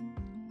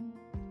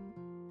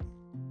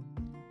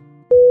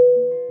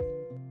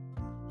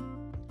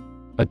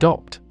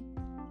 Adopt.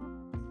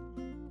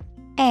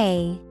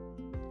 A-D-O-P-T.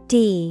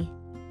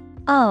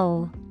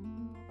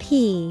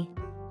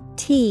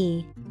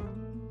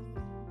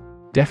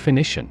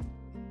 Definition: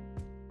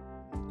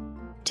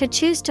 To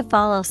choose to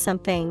follow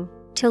something,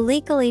 to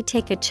legally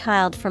take a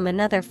child from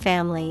another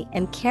family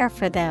and care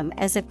for them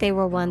as if they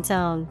were one's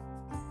own.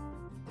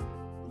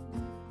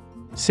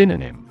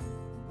 Synonym: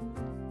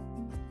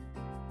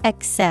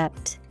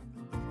 Accept,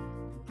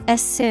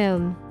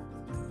 assume,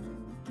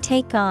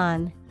 take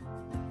on.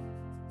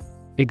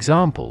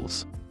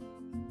 Examples: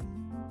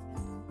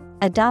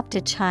 Adopt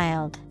a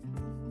child.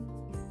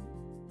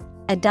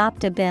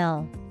 Adopt a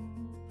bill.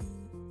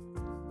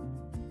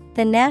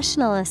 The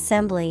National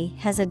Assembly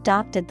has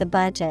adopted the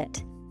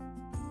budget.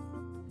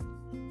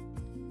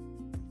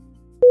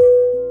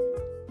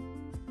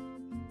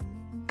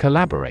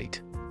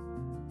 Collaborate.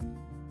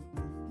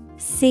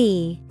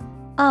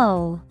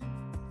 C-O-L-L-A-B-O-R-A-T-E.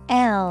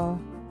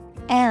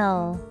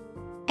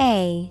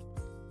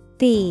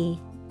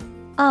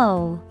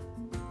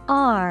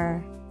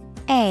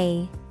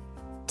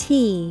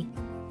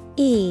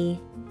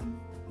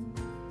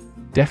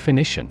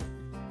 Definition: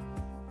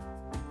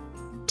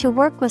 To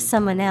work with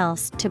someone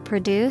else to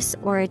produce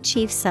or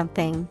achieve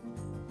something.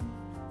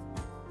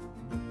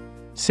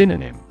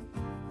 Synonym: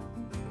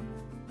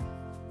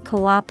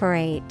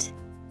 Cooperate,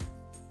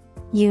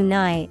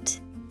 unite,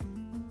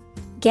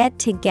 get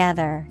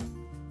together.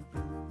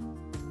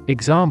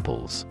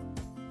 Examples: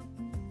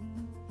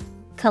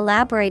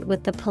 Collaborate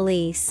with the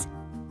police.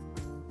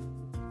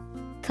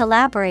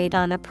 Collaborate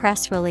on a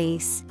press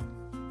release.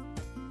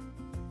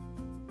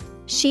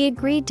 She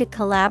agreed to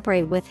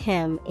collaborate with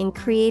him in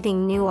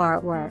creating new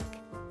artwork.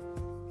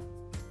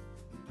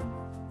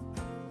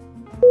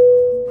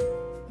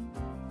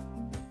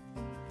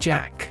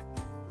 Jack.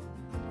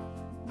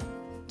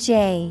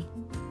 J-A-C-K.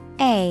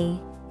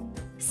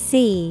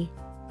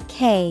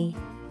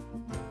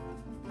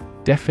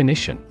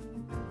 Definition: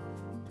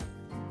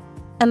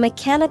 A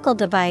mechanical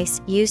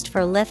device used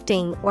for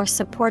lifting or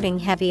supporting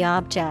heavy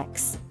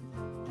objects.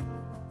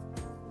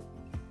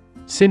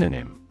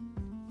 Synonym: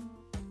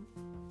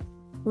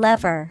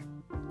 Lever,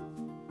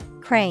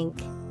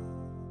 crank,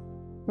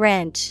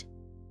 wrench.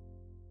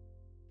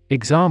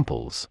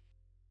 Examples: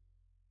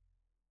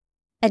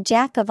 A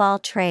jack of all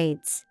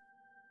trades.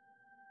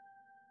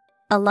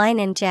 A line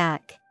and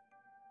jack.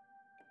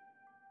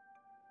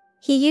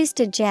 He used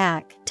a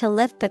jack to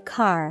lift the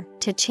car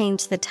to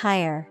change the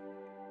tire.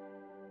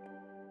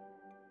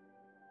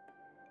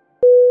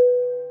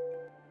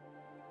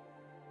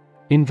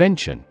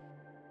 Invention.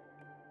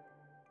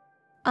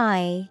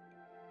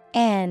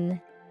 I-N-V-E-N-T-I-O-N.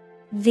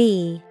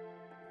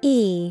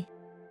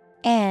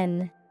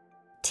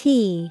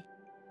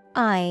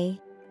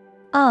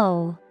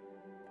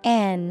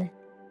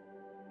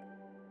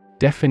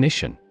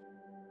 Definition: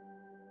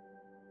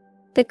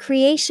 The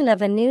creation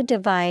of a new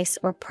device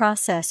or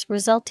process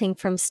resulting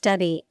from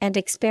study and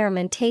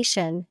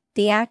experimentation,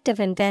 the act of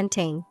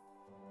inventing.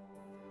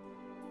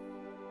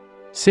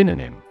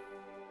 Synonym: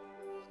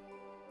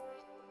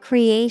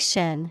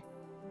 Creation,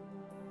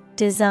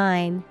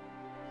 design,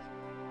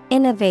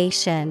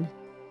 innovation.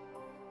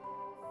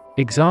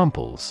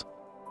 Examples: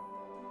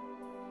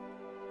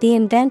 The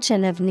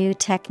invention of new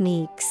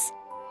techniques.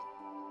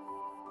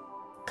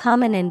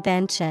 Common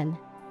invention.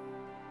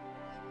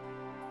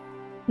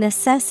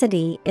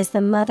 Necessity is the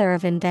mother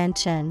of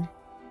invention.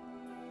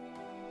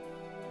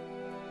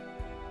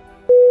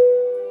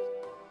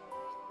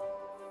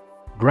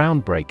 Groundbreaking.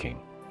 Groundbreaking.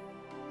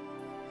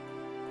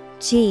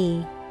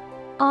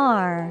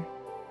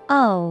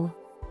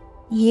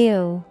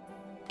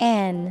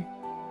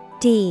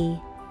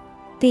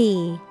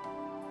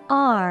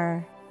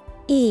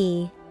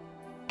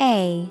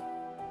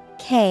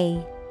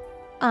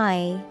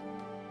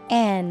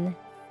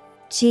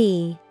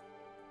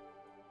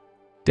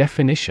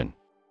 Definition: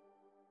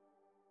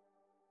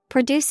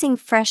 Producing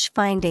fresh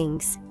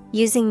findings,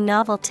 using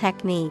novel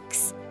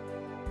techniques.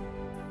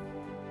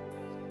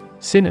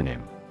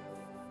 Synonym: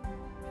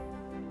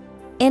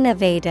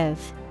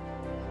 Innovative,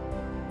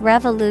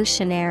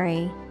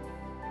 revolutionary.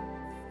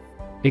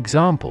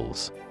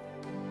 Examples: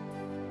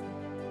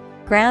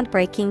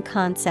 Groundbreaking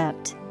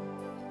concept.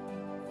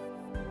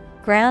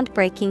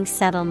 Groundbreaking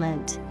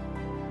settlement.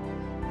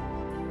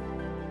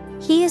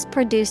 He has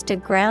produced a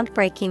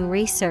groundbreaking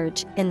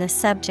research in the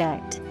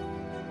subject.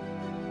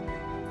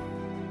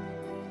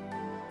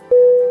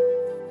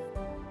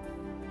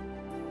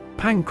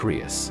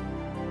 Pancreas.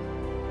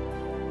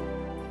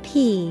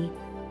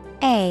 P-A-N-C-R-E-A-S.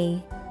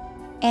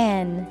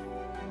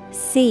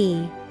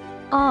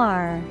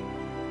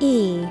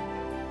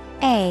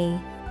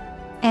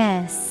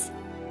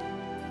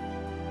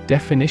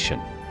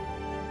 Definition: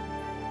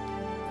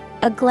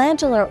 A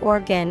glandular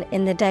organ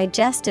in the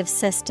digestive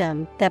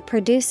system that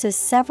produces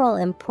several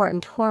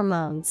important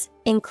hormones,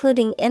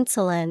 including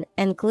insulin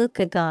and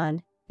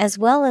glucagon, as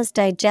well as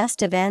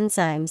digestive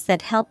enzymes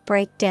that help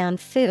break down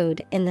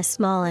food in the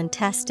small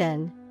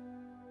intestine.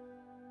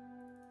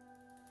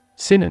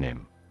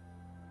 Synonym: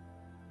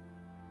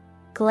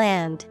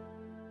 Gland,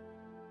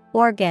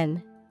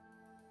 organ,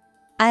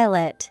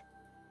 islet.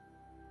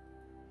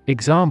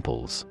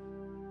 Examples: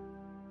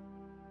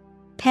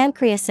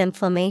 Pancreas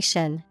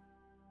inflammation.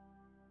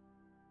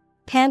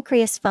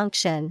 Pancreas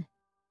function.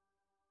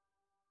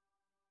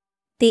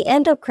 The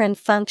endocrine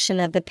function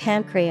of the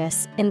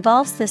pancreas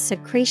involves the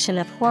secretion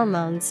of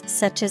hormones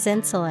such as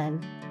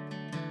insulin.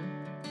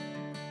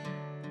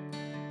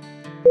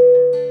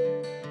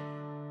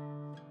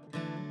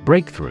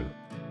 Breakthrough.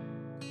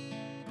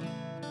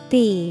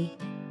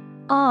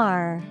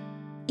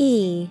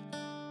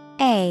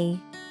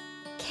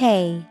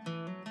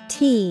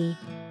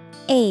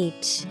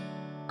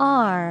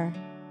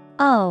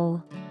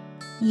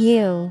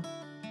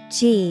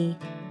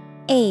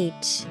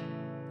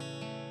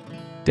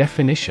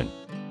 Definition: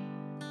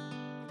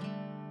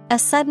 A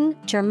sudden,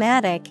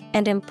 dramatic,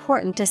 and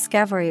important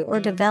discovery or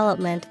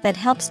development that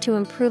helps to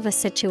improve a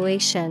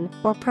situation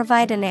or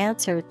provide an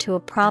answer to a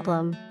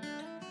problem.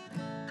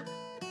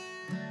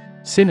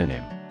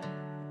 Synonym: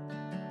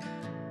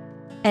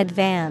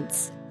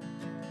 Advance,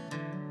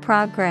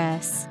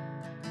 progress,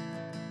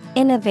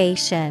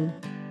 innovation.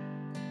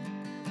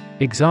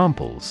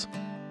 Examples: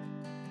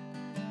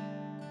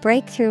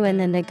 breakthrough in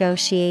the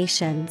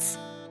negotiations.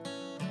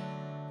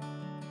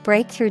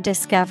 Breakthrough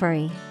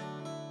discovery.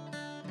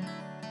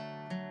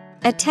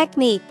 A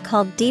technique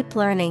called deep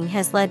learning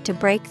has led to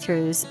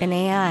breakthroughs in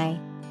AI.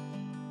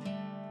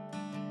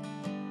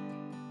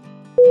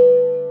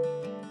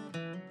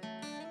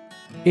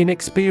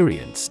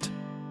 Inexperienced.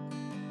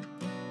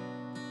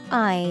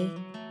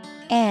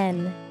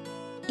 Inexperienced.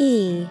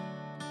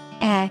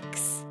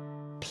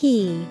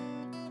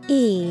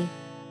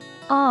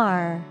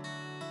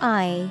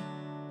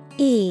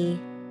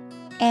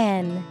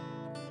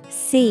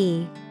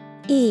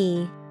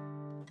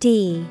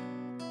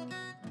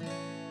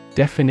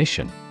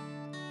 Definition: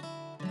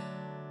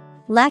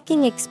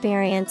 lacking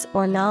experience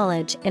or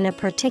knowledge in a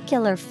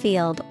particular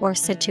field or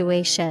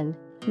situation,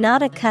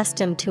 not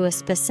accustomed to a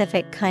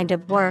specific kind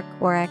of work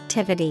or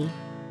activity.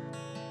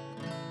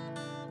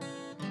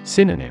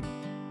 Synonym: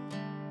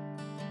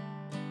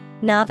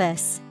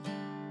 Novice,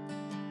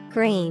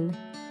 green,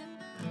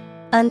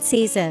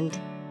 unseasoned.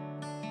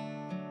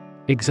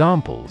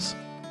 Examples: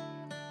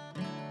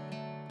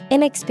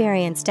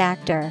 inexperienced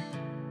actor,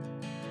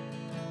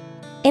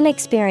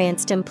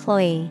 inexperienced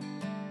employee.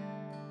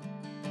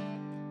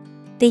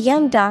 The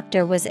young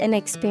doctor was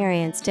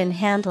inexperienced in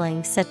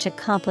handling such a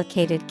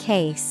complicated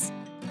case.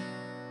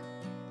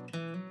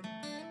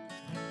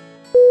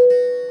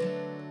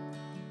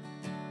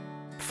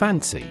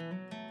 Fancy.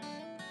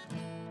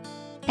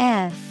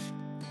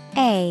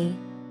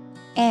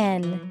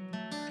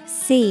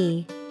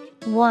 Fancy.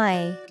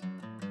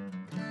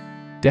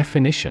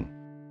 Definition: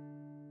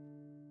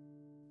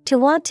 to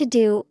want to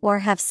do or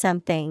have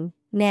something,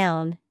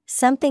 noun,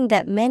 something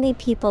that many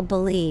people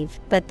believe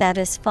but that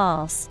is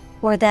false,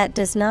 or that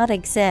does not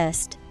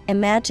exist,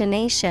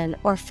 imagination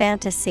or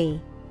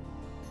fantasy.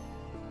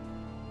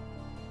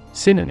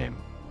 Synonym: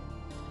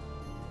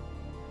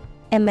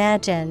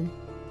 imagine,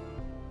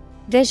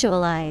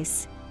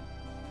 visualize.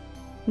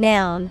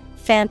 Noun,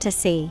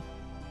 fantasy.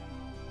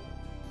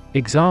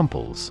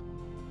 Examples: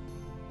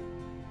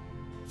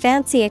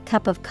 fancy a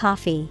cup of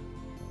coffee,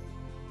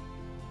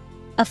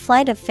 a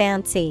flight of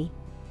fancy.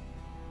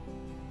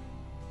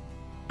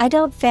 I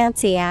don't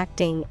fancy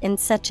acting in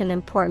such an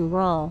important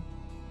role.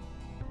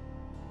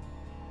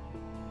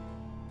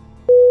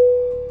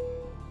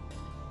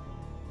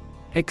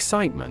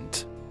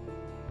 Excitement.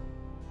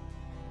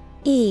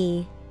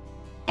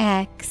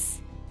 Excitement.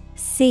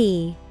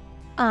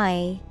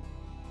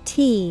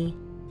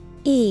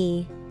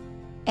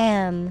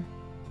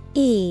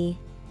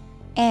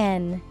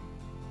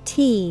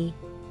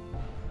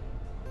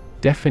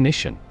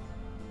 Definition: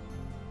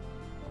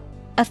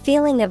 a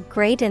feeling of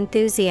great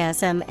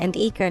enthusiasm and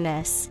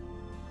eagerness.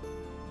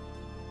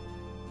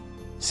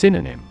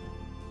 Synonym: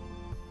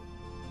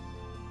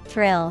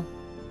 thrill,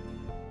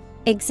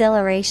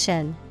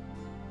 exhilaration,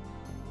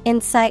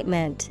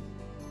 incitement.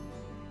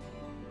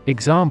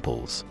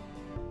 Examples: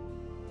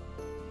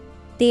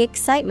 the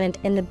excitement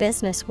in the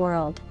business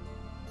world.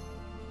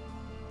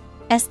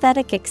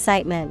 Aesthetic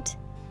excitement.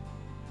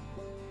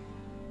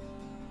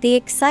 The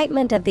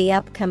excitement of the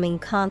upcoming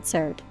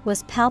concert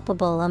was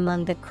palpable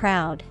among the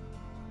crowd.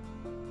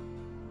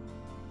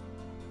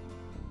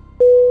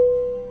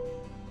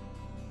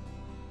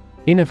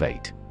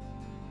 Innovate.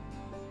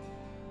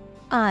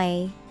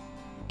 INNOVATE.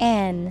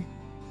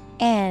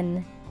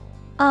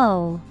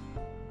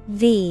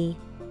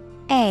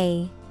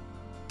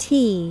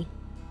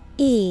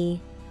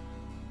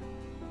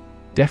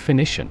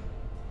 Definition: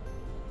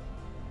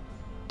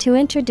 to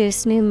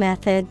introduce new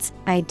methods,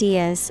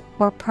 ideas,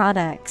 or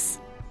products.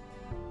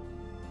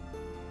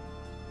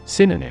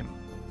 Synonym: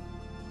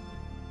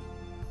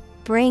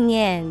 bring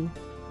in,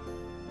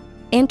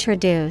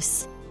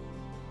 introduce,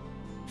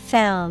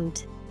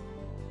 found.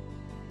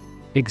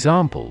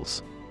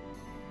 Examples: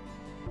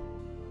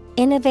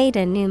 innovate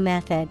a new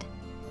method.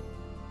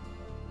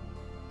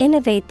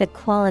 Innovate the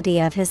quality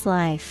of his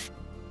life.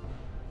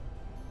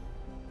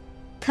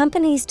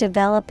 Companies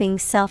developing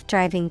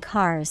self-driving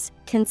cars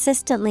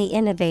consistently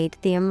innovate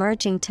the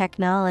emerging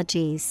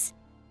technologies.